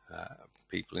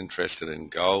people interested in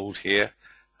gold here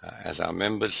as our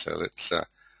members. So let's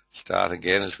start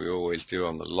again, as we always do,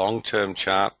 on the long-term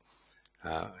chart.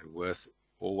 Worth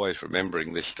always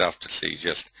remembering this stuff to see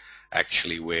just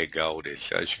actually where gold is.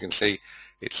 So as you can see,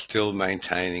 it's still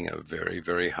maintaining a very,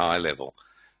 very high level.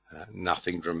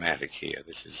 Nothing dramatic here.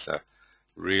 This is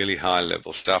really high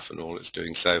level stuff, and all it's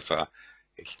doing so far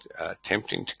is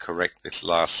attempting to correct this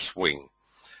last swing.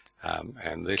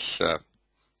 And this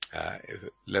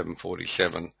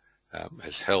 1147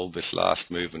 has held this last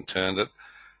move and turned it.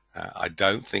 I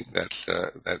don't think that's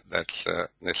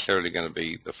necessarily going to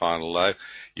be the final low.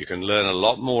 You can learn a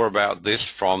lot more about this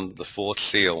from the fourth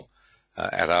seal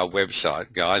at our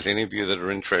website, guys. Any of you that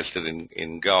are interested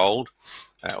in gold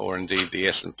or indeed the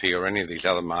S&P or any of these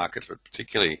other markets, but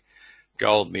particularly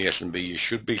gold and the S&P, you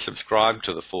should be subscribed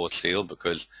to the fourth seal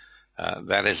because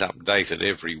that is updated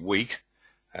every week.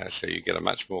 So you get a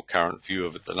much more current view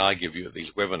of it than I give you at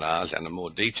these webinars, and a more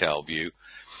detailed view.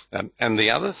 And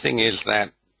the other thing is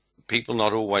that people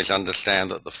not always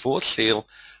understand that the fourth seal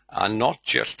are not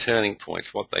just turning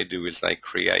points. What they do is they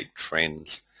create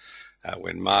trends.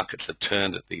 When markets are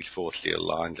turned at these fourth seal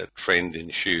lines, a trend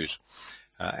ensues.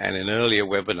 And in earlier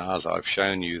webinars, I've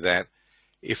shown you that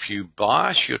if you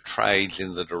bias your trades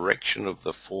in the direction of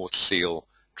the fourth seal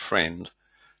trend,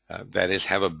 that is,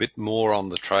 have a bit more on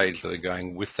the trades that are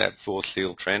going with that fourth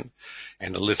seal trend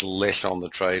and a little less on the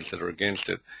trades that are against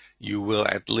it, you will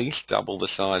at least double the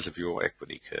size of your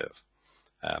equity curve.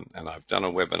 And I've done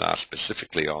a webinar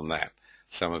specifically on that.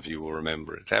 Some of you will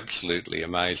remember. It's absolutely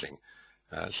amazing.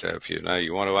 So if you know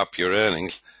you want to up your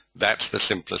earnings, that's the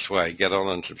simplest way. Get on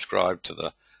and subscribe to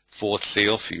the fourth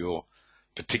seal for your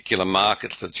particular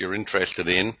markets that you're interested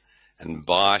in, and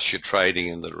bias your trading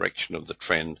in the direction of the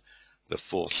trend the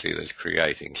fourth seal is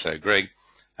creating. So Greg,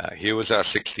 here was our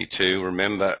 62.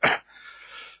 Remember,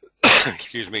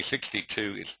 excuse me,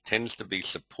 62 tends to be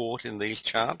support in these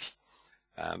charts.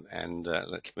 And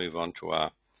let's move on to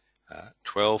our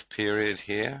 12 period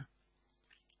here.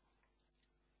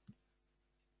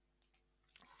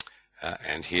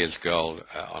 And here's gold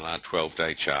on our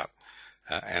 12-day chart.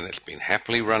 And it's been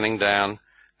happily running down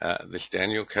this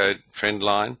Daniel Code trend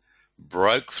line,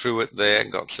 broke through it there,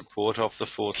 got support off the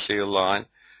fourth seal line,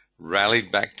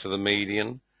 rallied back to the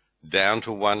median, down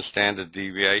to one standard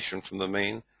deviation from the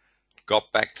mean,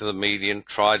 got back to the median,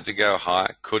 tried to go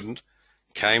higher, couldn't,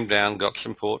 came down, got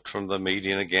support from the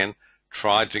median again,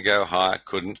 tried to go higher,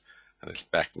 couldn't, and it's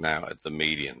back now at the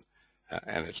median.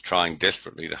 And it's trying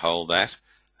desperately to hold that.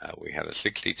 We had a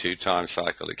 62-time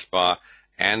cycle expire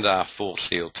and our fourth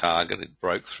seal target. It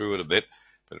broke through it a bit,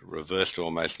 but it reversed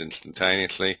almost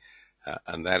instantaneously,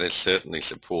 and that is certainly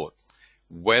support.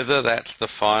 Whether that's the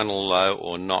final low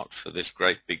or not for this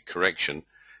great big correction,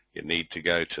 you need to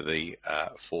go to the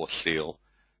fourth seal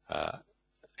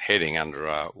heading under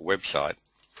our website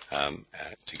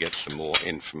to get some more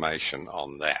information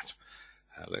on that.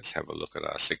 Let's have a look at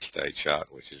our 6-day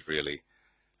chart, which is really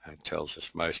tells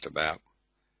us most about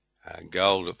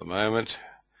gold at the moment.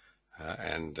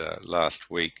 And last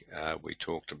week we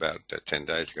talked about, 10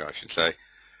 days ago I should say,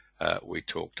 we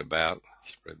talked about,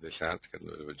 spread this out to get a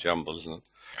bit of a jumble, isn't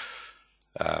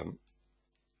it?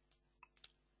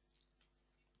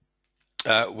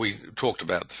 We talked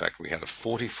about the fact we had a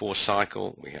 44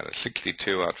 cycle, we had a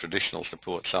 62, our traditional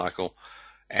support cycle,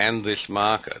 and this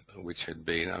market, which had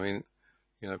been, I mean,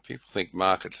 you know, people think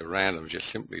markets are random, just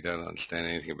simply don't understand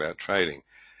anything about trading.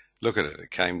 Look at it. It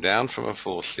came down from a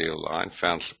fourth seal line,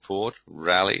 found support,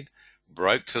 rallied,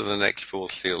 broke to the next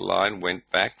fourth seal line, went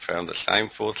back, found the same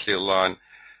fourth seal line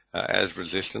as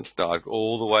resistance, dived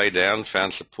all the way down,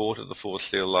 found support at the fourth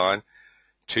seal line,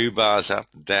 2 bars up,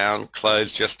 down,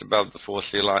 closed just above the 4th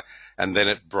steel line, and then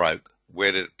it broke.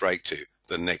 Where did it break to?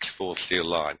 The next 4th steel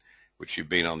line, which you've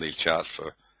been on these charts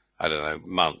for, I don't know,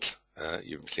 months.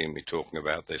 You've seen me talking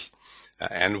about this.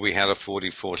 And we had a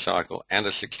 44 cycle and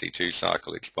a 62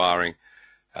 cycle expiring.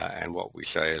 And what we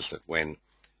say is that when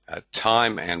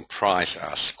time and price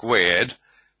are squared,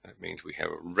 that means we have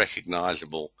a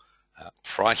recognizable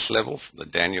price level from the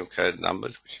Daniel code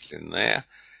numbers, which is in there,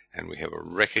 and we have a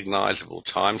recognizable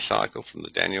time cycle from the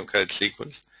Daniel code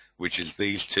sequence, which is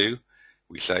these two.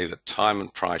 We say that time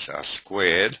and price are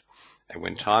squared, and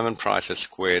when time and price are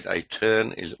squared, a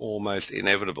turn is almost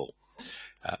inevitable.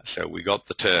 So we got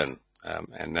the turn,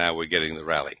 and now we're getting the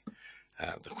rally.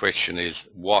 The question is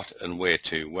what and where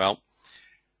to? Well,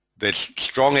 there's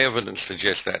strong evidence to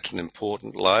suggest that's an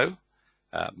important low,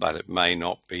 but it may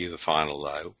not be the final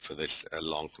low for this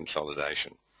long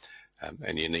consolidation.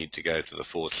 And you need to go to the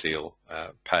 4th steel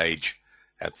page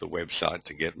at the website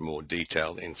to get more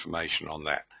detailed information on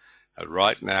that.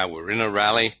 Right now we're in a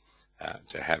rally.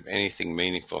 To have anything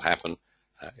meaningful happen,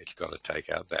 it's got to take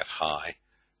out that high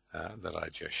that I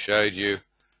just showed you,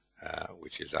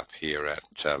 which is up here at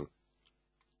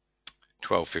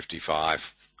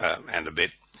 1255 and a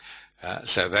bit.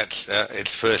 So that's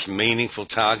its first meaningful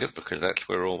target, because that's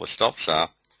where all the stops are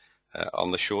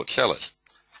on the short sellers.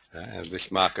 And if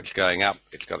this market's going up,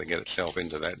 it's got to get itself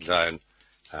into that zone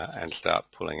and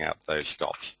start pulling out those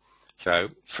stops.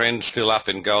 So trend still up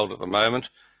in gold at the moment.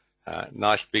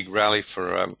 Nice big rally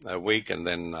for a week, and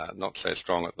then not so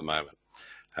strong at the moment.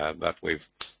 But we've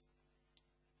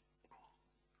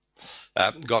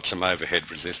got some overhead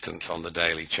resistance on the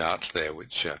daily charts there,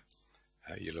 which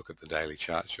you look at the daily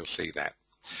charts, you'll see that.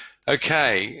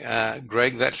 Okay,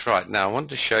 Greg, that's right. Now I want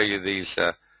to show you these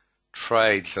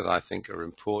trades that I think are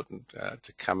important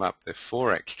to come up. They're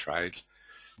Forex trades.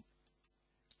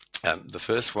 The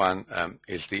first one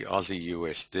is the Aussie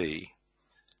USD.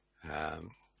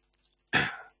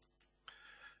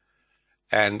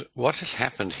 And what has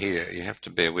happened here, you have to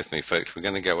bear with me, folks. We're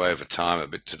going to go over time a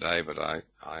bit today, but I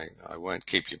won't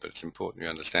keep you, but it's important you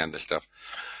understand this stuff.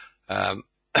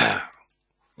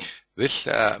 This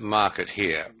market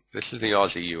here, this is the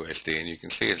Aussie USD, and you can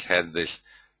see it's had this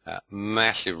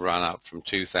massive run up from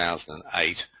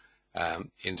 2008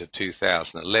 into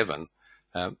 2011,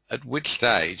 at which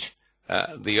stage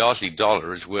the Aussie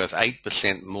dollar is worth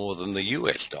 8% more than the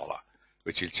US dollar,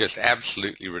 which is just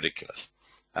absolutely ridiculous.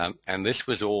 And this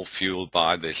was all fueled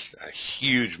by this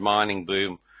huge mining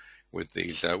boom with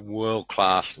these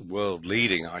world-class,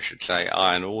 world-leading, I should say,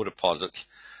 iron ore deposits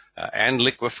and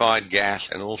liquefied gas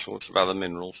and all sorts of other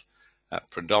minerals,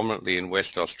 predominantly in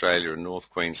West Australia and North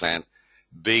Queensland,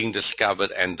 being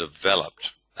discovered and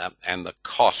developed. And the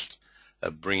cost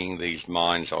of bringing these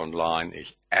mines online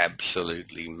is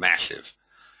absolutely massive.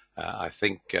 I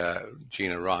think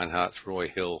Gina Rinehart's Roy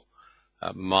Hill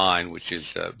mine, which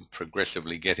is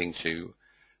progressively getting to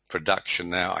production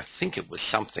now, I think it was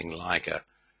something like a,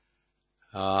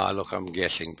 look, I'm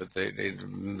guessing, but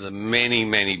the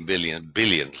many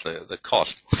billions, the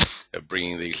cost of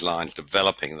bringing these lines,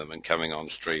 developing them and coming on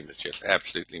stream is just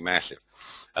absolutely massive.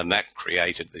 And that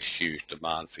created this huge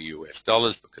demand for US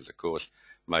dollars, because of course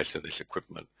most of this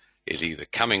equipment is either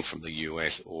coming from the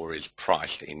US or is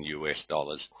priced in US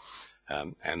dollars.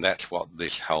 And that's what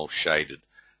this whole shaded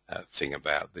thing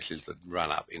about. This is the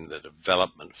run up in the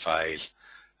development phase,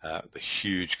 the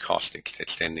huge cost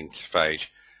extending phase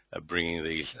of bringing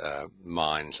these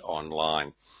mines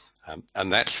online.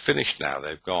 And that's finished now.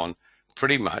 They've gone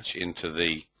pretty much into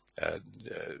the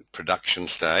production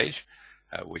stage,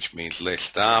 which means less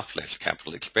staff, less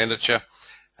capital expenditure,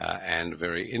 and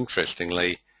very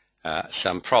interestingly,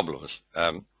 some problems.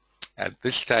 At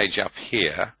this stage up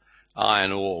here,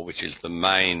 iron ore, which is the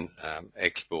main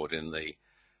export in the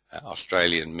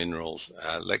Australian minerals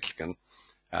lexicon,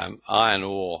 iron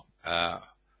ore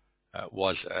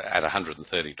was at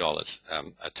 $130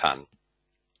 a ton,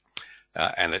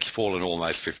 and it's fallen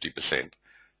almost 50%.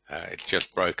 It's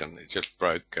just broken. It just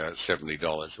broke $70.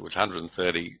 It was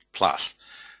 130 plus,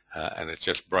 and it's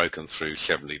just broken through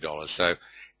 $70. So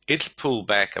it's pulled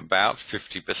back about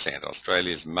 50%.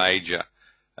 Australia's major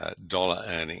dollar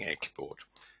earning export.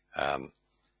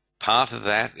 Part of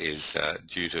that is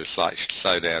due to a slight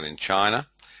slowdown in China.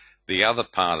 The other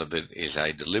part of it is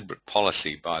a deliberate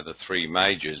policy by the three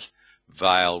majors,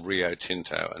 Vale, Rio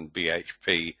Tinto and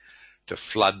BHP, to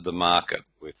flood the market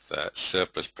with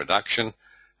surplus production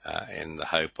in the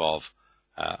hope of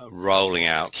rolling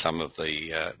out some of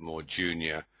the more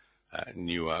junior,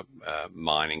 newer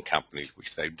mining companies,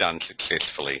 which they've done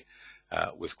successfully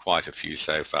with quite a few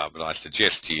so far. But I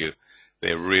suggest to you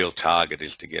their real target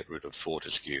is to get rid of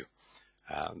Fortescue,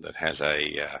 that has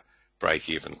a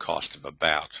break-even cost of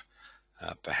about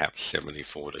perhaps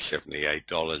 $74 to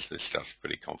 $78. This stuff's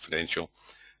pretty confidential,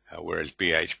 whereas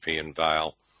BHP and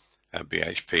Vale,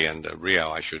 BHP and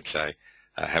Rio, I should say,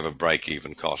 have a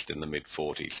break-even cost in the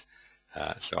mid-40s.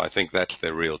 So I think that's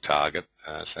their real target.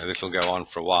 So this will go on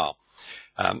for a while.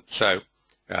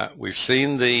 We've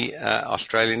seen the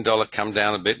Australian dollar come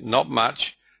down a bit, not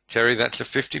much. Terry, that's a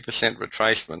 50%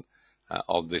 retracement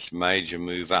of this major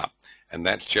move up. And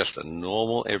that's just a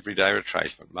normal everyday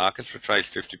retracement. Markets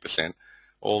retrace 50%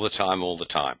 all the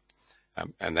time.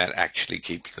 And that actually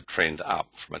keeps the trend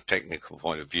up from a technical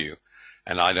point of view.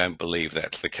 And I don't believe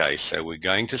that's the case. So we're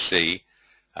going to see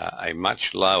a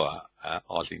much lower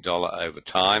Aussie dollar over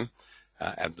time.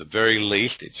 At the very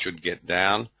least, it should get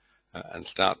down and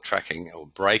start tracking or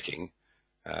breaking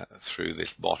through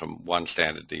this bottom 1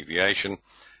 standard deviation.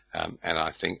 And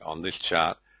I think on this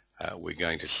chart, we're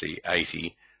going to see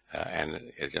 80.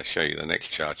 And as I show you the next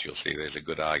chart, you'll see there's a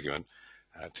good argument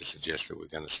to suggest that we're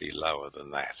going to see lower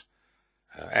than that.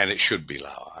 And it should be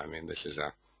lower. I mean, this is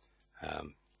a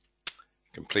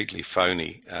completely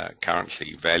phony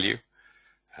currency value.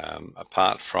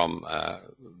 Apart from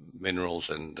minerals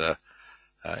and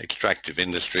extractive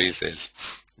industries, there's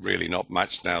really not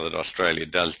much now that Australia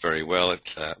does very well.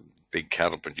 It's a big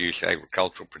cattle producer,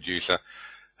 agricultural producer,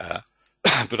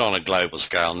 but on a global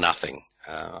scale, nothing.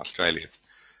 Australia is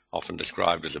often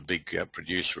described as a big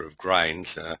producer of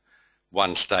grains.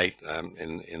 One state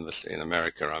in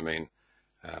America, I mean,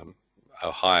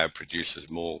 Ohio produces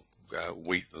more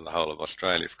wheat than the whole of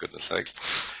Australia, for goodness sakes.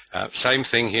 Same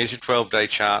thing, here's your 12-day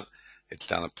chart. It's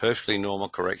done a perfectly normal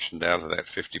correction down to that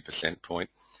 50% point,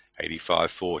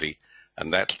 85.40,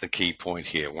 and that's the key point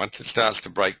here. Once it starts to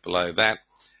break below that,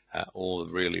 all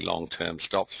the really long-term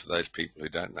stops for those people who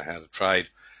don't know how to trade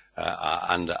are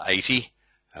under 80,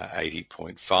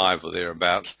 80.5 or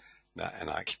thereabouts, and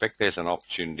I expect there's an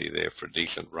opportunity there for a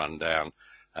decent rundown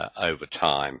over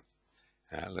time.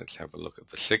 Let's have a look at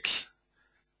the 6.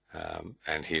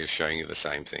 And here's showing you the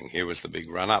same thing. Here was the big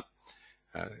run-up.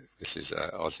 This is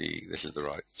Aussie. This is the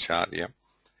right chart, yeah.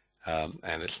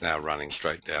 And it's now running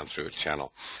straight down through its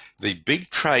channel. The big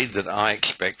trade that I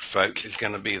expect, folks, is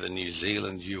going to be the New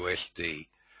Zealand USD.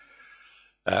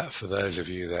 For those of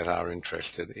you that are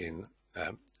interested in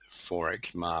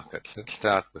Forex markets, let's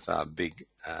start with our big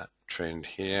trend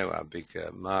here, our big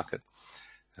market.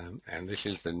 And this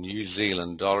is the New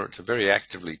Zealand dollar. It's a very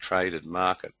actively traded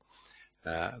market.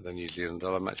 The New Zealand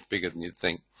dollar, much bigger than you'd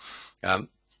think.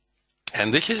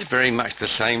 And this is very much the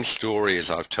same story as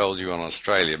I've told you on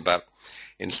Australia, but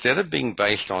instead of being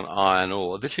based on iron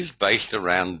ore, this is based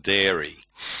around dairy.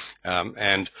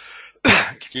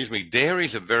 Excuse me, dairy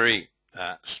is a very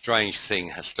strange thing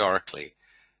historically.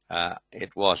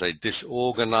 It was a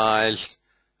disorganized,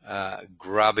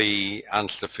 grubby,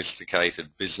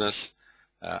 unsophisticated business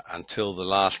until the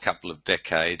last couple of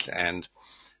decades, and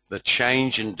the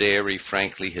change in dairy,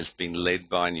 frankly, has been led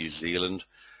by New Zealand,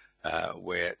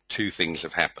 where two things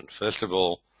have happened. First of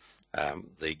all,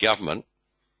 the government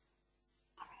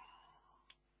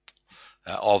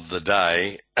of the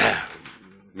day,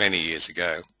 many years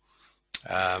ago,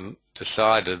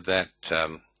 decided that,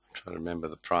 I'm trying to remember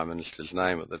the Prime Minister's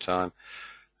name at the time,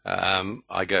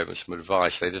 I gave them some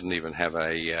advice. They didn't even have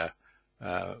a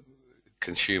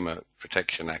Consumer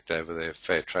Protection Act over there,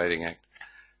 Fair Trading Act.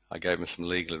 I gave him some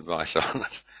legal advice on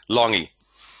it. Longy,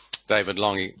 David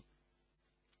Longy.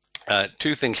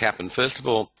 Two things happened. First of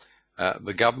all,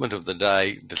 the government of the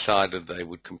day decided they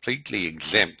would completely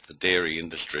exempt the dairy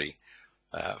industry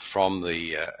from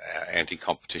the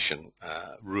anti-competition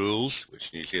rules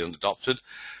which New Zealand adopted.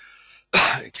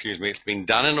 Excuse me, it's been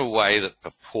done in a way that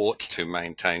purports to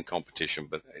maintain competition,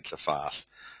 but it's a farce.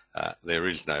 There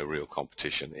is no real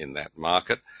competition in that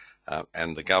market.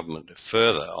 And the government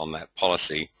further on that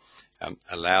policy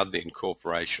allowed the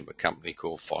incorporation of a company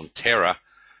called Fonterra,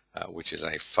 which is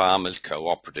a farmers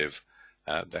cooperative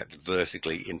that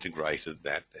vertically integrated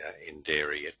that in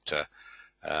dairy. It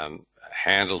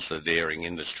handles the dairying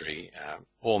industry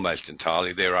almost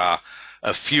entirely. There are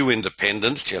a few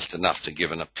independents, just enough to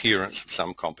give an appearance of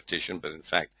some competition, but in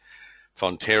fact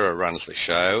Fonterra runs the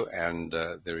show, and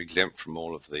they're exempt from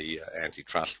all of the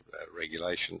antitrust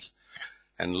regulations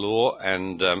and law,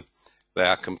 and they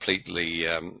are completely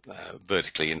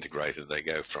vertically integrated. They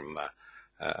go from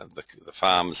the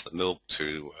farms, the milk,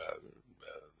 to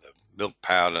the milk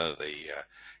powder, the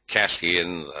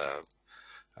casein,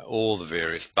 all the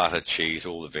various butter, cheese,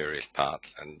 all the various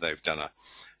parts, and they've done a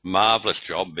marvelous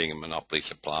job being a monopoly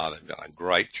supplier. They've done a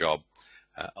great job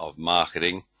of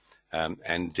marketing.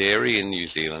 And dairy in New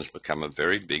Zealand has become a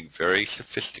very big, very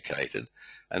sophisticated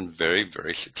and very,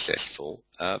 very successful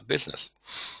business.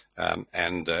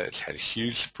 And it's had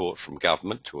huge support from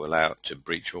government to allow it to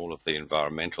breach all of the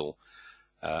environmental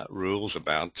rules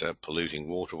about polluting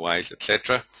waterways,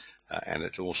 etc. And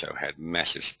it's also had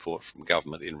massive support from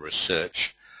government in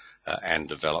research and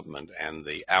development, and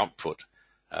the output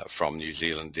from New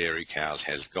Zealand dairy cows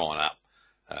has gone up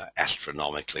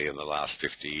astronomically in the last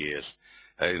 50 years.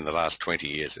 In the last 20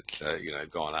 years, it's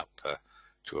gone up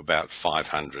to about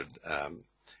 500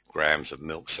 grams of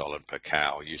milk solid per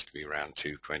cow. It used to be around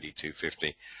 220,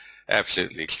 250.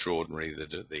 Absolutely extraordinary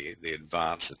the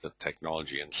advance that the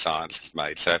technology and science has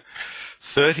made. So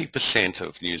 30%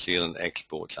 of New Zealand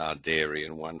exports are dairy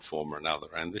in one form or another,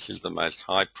 and this is the most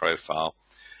high-profile,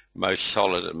 most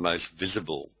solid and most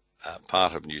visible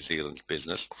part of New Zealand's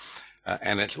business.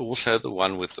 And it's also the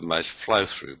one with the most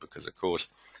flow-through because, of course,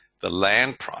 the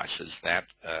land prices that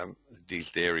these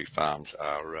dairy farms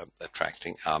are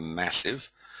attracting are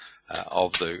massive,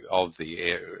 of the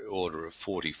order of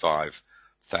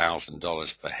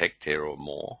 $45,000 per hectare or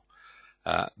more.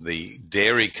 The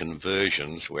dairy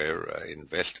conversions, where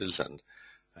investors and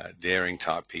dairying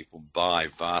type people buy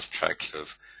vast tracts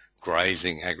of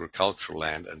grazing agricultural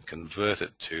land and convert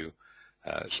it to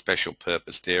special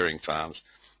purpose dairying farms.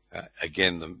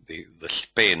 Again, the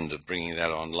spend of bringing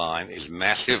that online is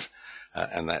massive,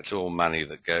 and that's all money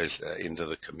that goes into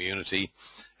the community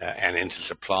and into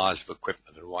supplies of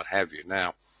equipment and what have you.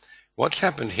 Now, what's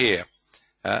happened here,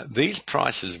 these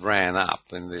prices ran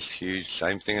up in this huge,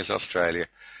 same thing as Australia.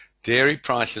 Dairy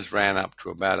prices ran up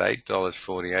to about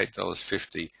 $8.40,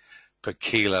 $8.50 per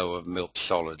kilo of milk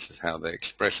solids is how they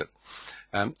express it.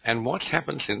 And what's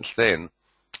happened since then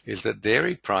is that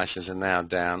dairy prices are now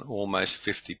down almost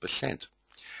 50%.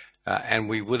 And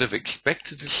we would have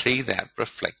expected to see that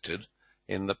reflected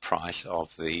in the price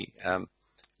of the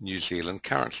New Zealand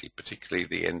currency, particularly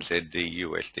the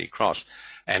NZD-USD cross,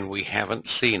 and we haven't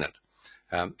seen it.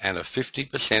 And a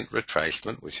 50%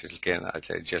 retracement, which is, again, I'd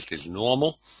say just is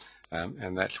normal,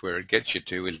 and that's where it gets you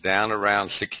to, is down around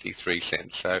 63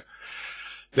 cents. So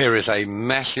there is a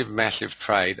massive, massive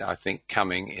trade, I think,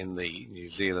 coming in the New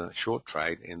Zealand, short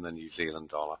trade in the New Zealand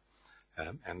dollar.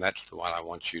 And that's the one I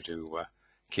want you to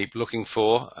keep looking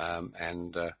for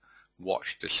and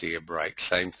watch to see a break.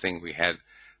 Same thing we had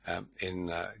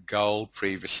in gold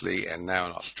previously and now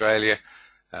in Australia.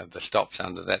 The stops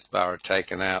under that bar are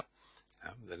taken out.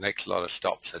 The next lot of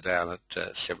stops are down at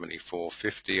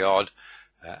 74.50 odd.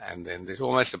 And then there's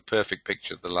almost a perfect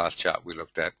picture of the last chart we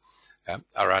looked at.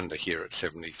 Are under here at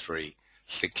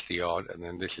 73.60 odd, and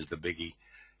then this is the biggie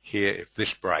here. If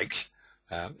this breaks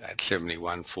at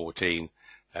 71.14,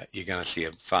 you're going to see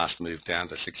a fast move down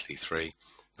to 63.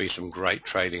 Be some great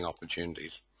trading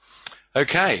opportunities.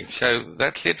 Okay, so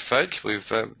that's it, folks. We've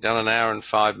done an hour and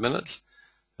 5 minutes.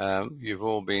 You've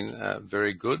all been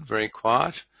very good, very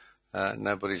quiet.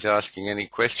 Nobody's asking any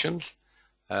questions,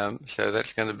 so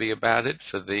that's going to be about it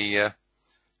for the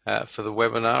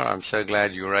webinar. I'm so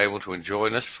glad you were able to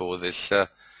join us for this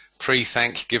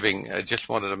pre-Thanksgiving. I just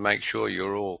wanted to make sure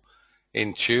you're all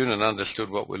in tune and understood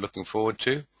what we're looking forward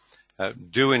to.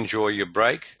 Do enjoy your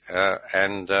break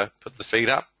and put the feet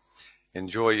up.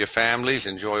 Enjoy your families.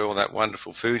 Enjoy all that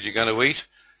wonderful food you're going to eat.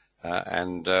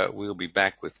 And we'll be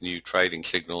back with new trading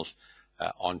signals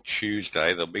on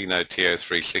Tuesday. There'll be no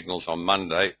TO3 signals on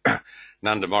Monday.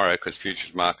 None tomorrow because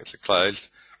futures markets are closed.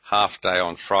 Half day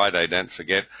on Friday, don't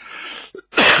forget.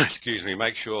 Excuse me.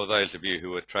 Make sure those of you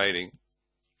who are trading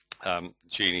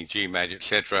Genie, GMAG,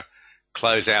 etc.,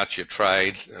 close out your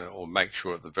trades or make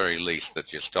sure at the very least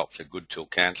that your stops are good till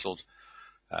cancelled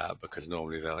because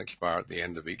normally they'll expire at the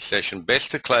end of each session.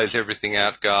 Best to close everything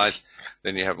out, guys.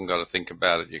 Then you haven't got to think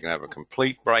about it. You can have a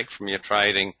complete break from your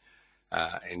trading.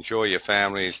 Enjoy your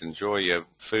families. Enjoy your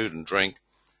food and drink.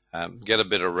 Get a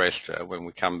bit of rest when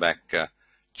we come back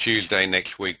Tuesday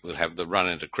next week. We'll have the run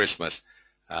into Christmas,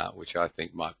 which I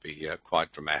think might be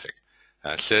quite dramatic.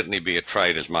 Certainly be a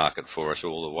trader's market for us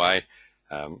all the way,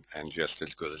 and just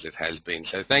as good as it has been.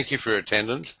 So thank you for your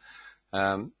attendance.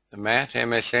 Matt,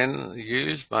 MSN,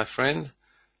 Hughes, my friend,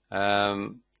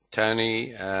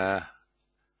 Tony,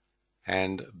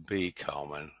 and B.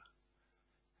 Coleman.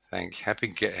 Thanks.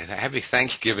 Happy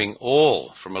Thanksgiving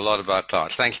all from a lot of our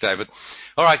clients. Thanks, David.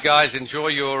 All right, guys, enjoy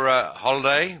your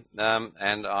holiday,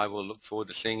 and I will look forward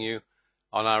to seeing you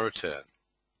on our return.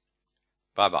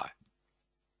 Bye-bye.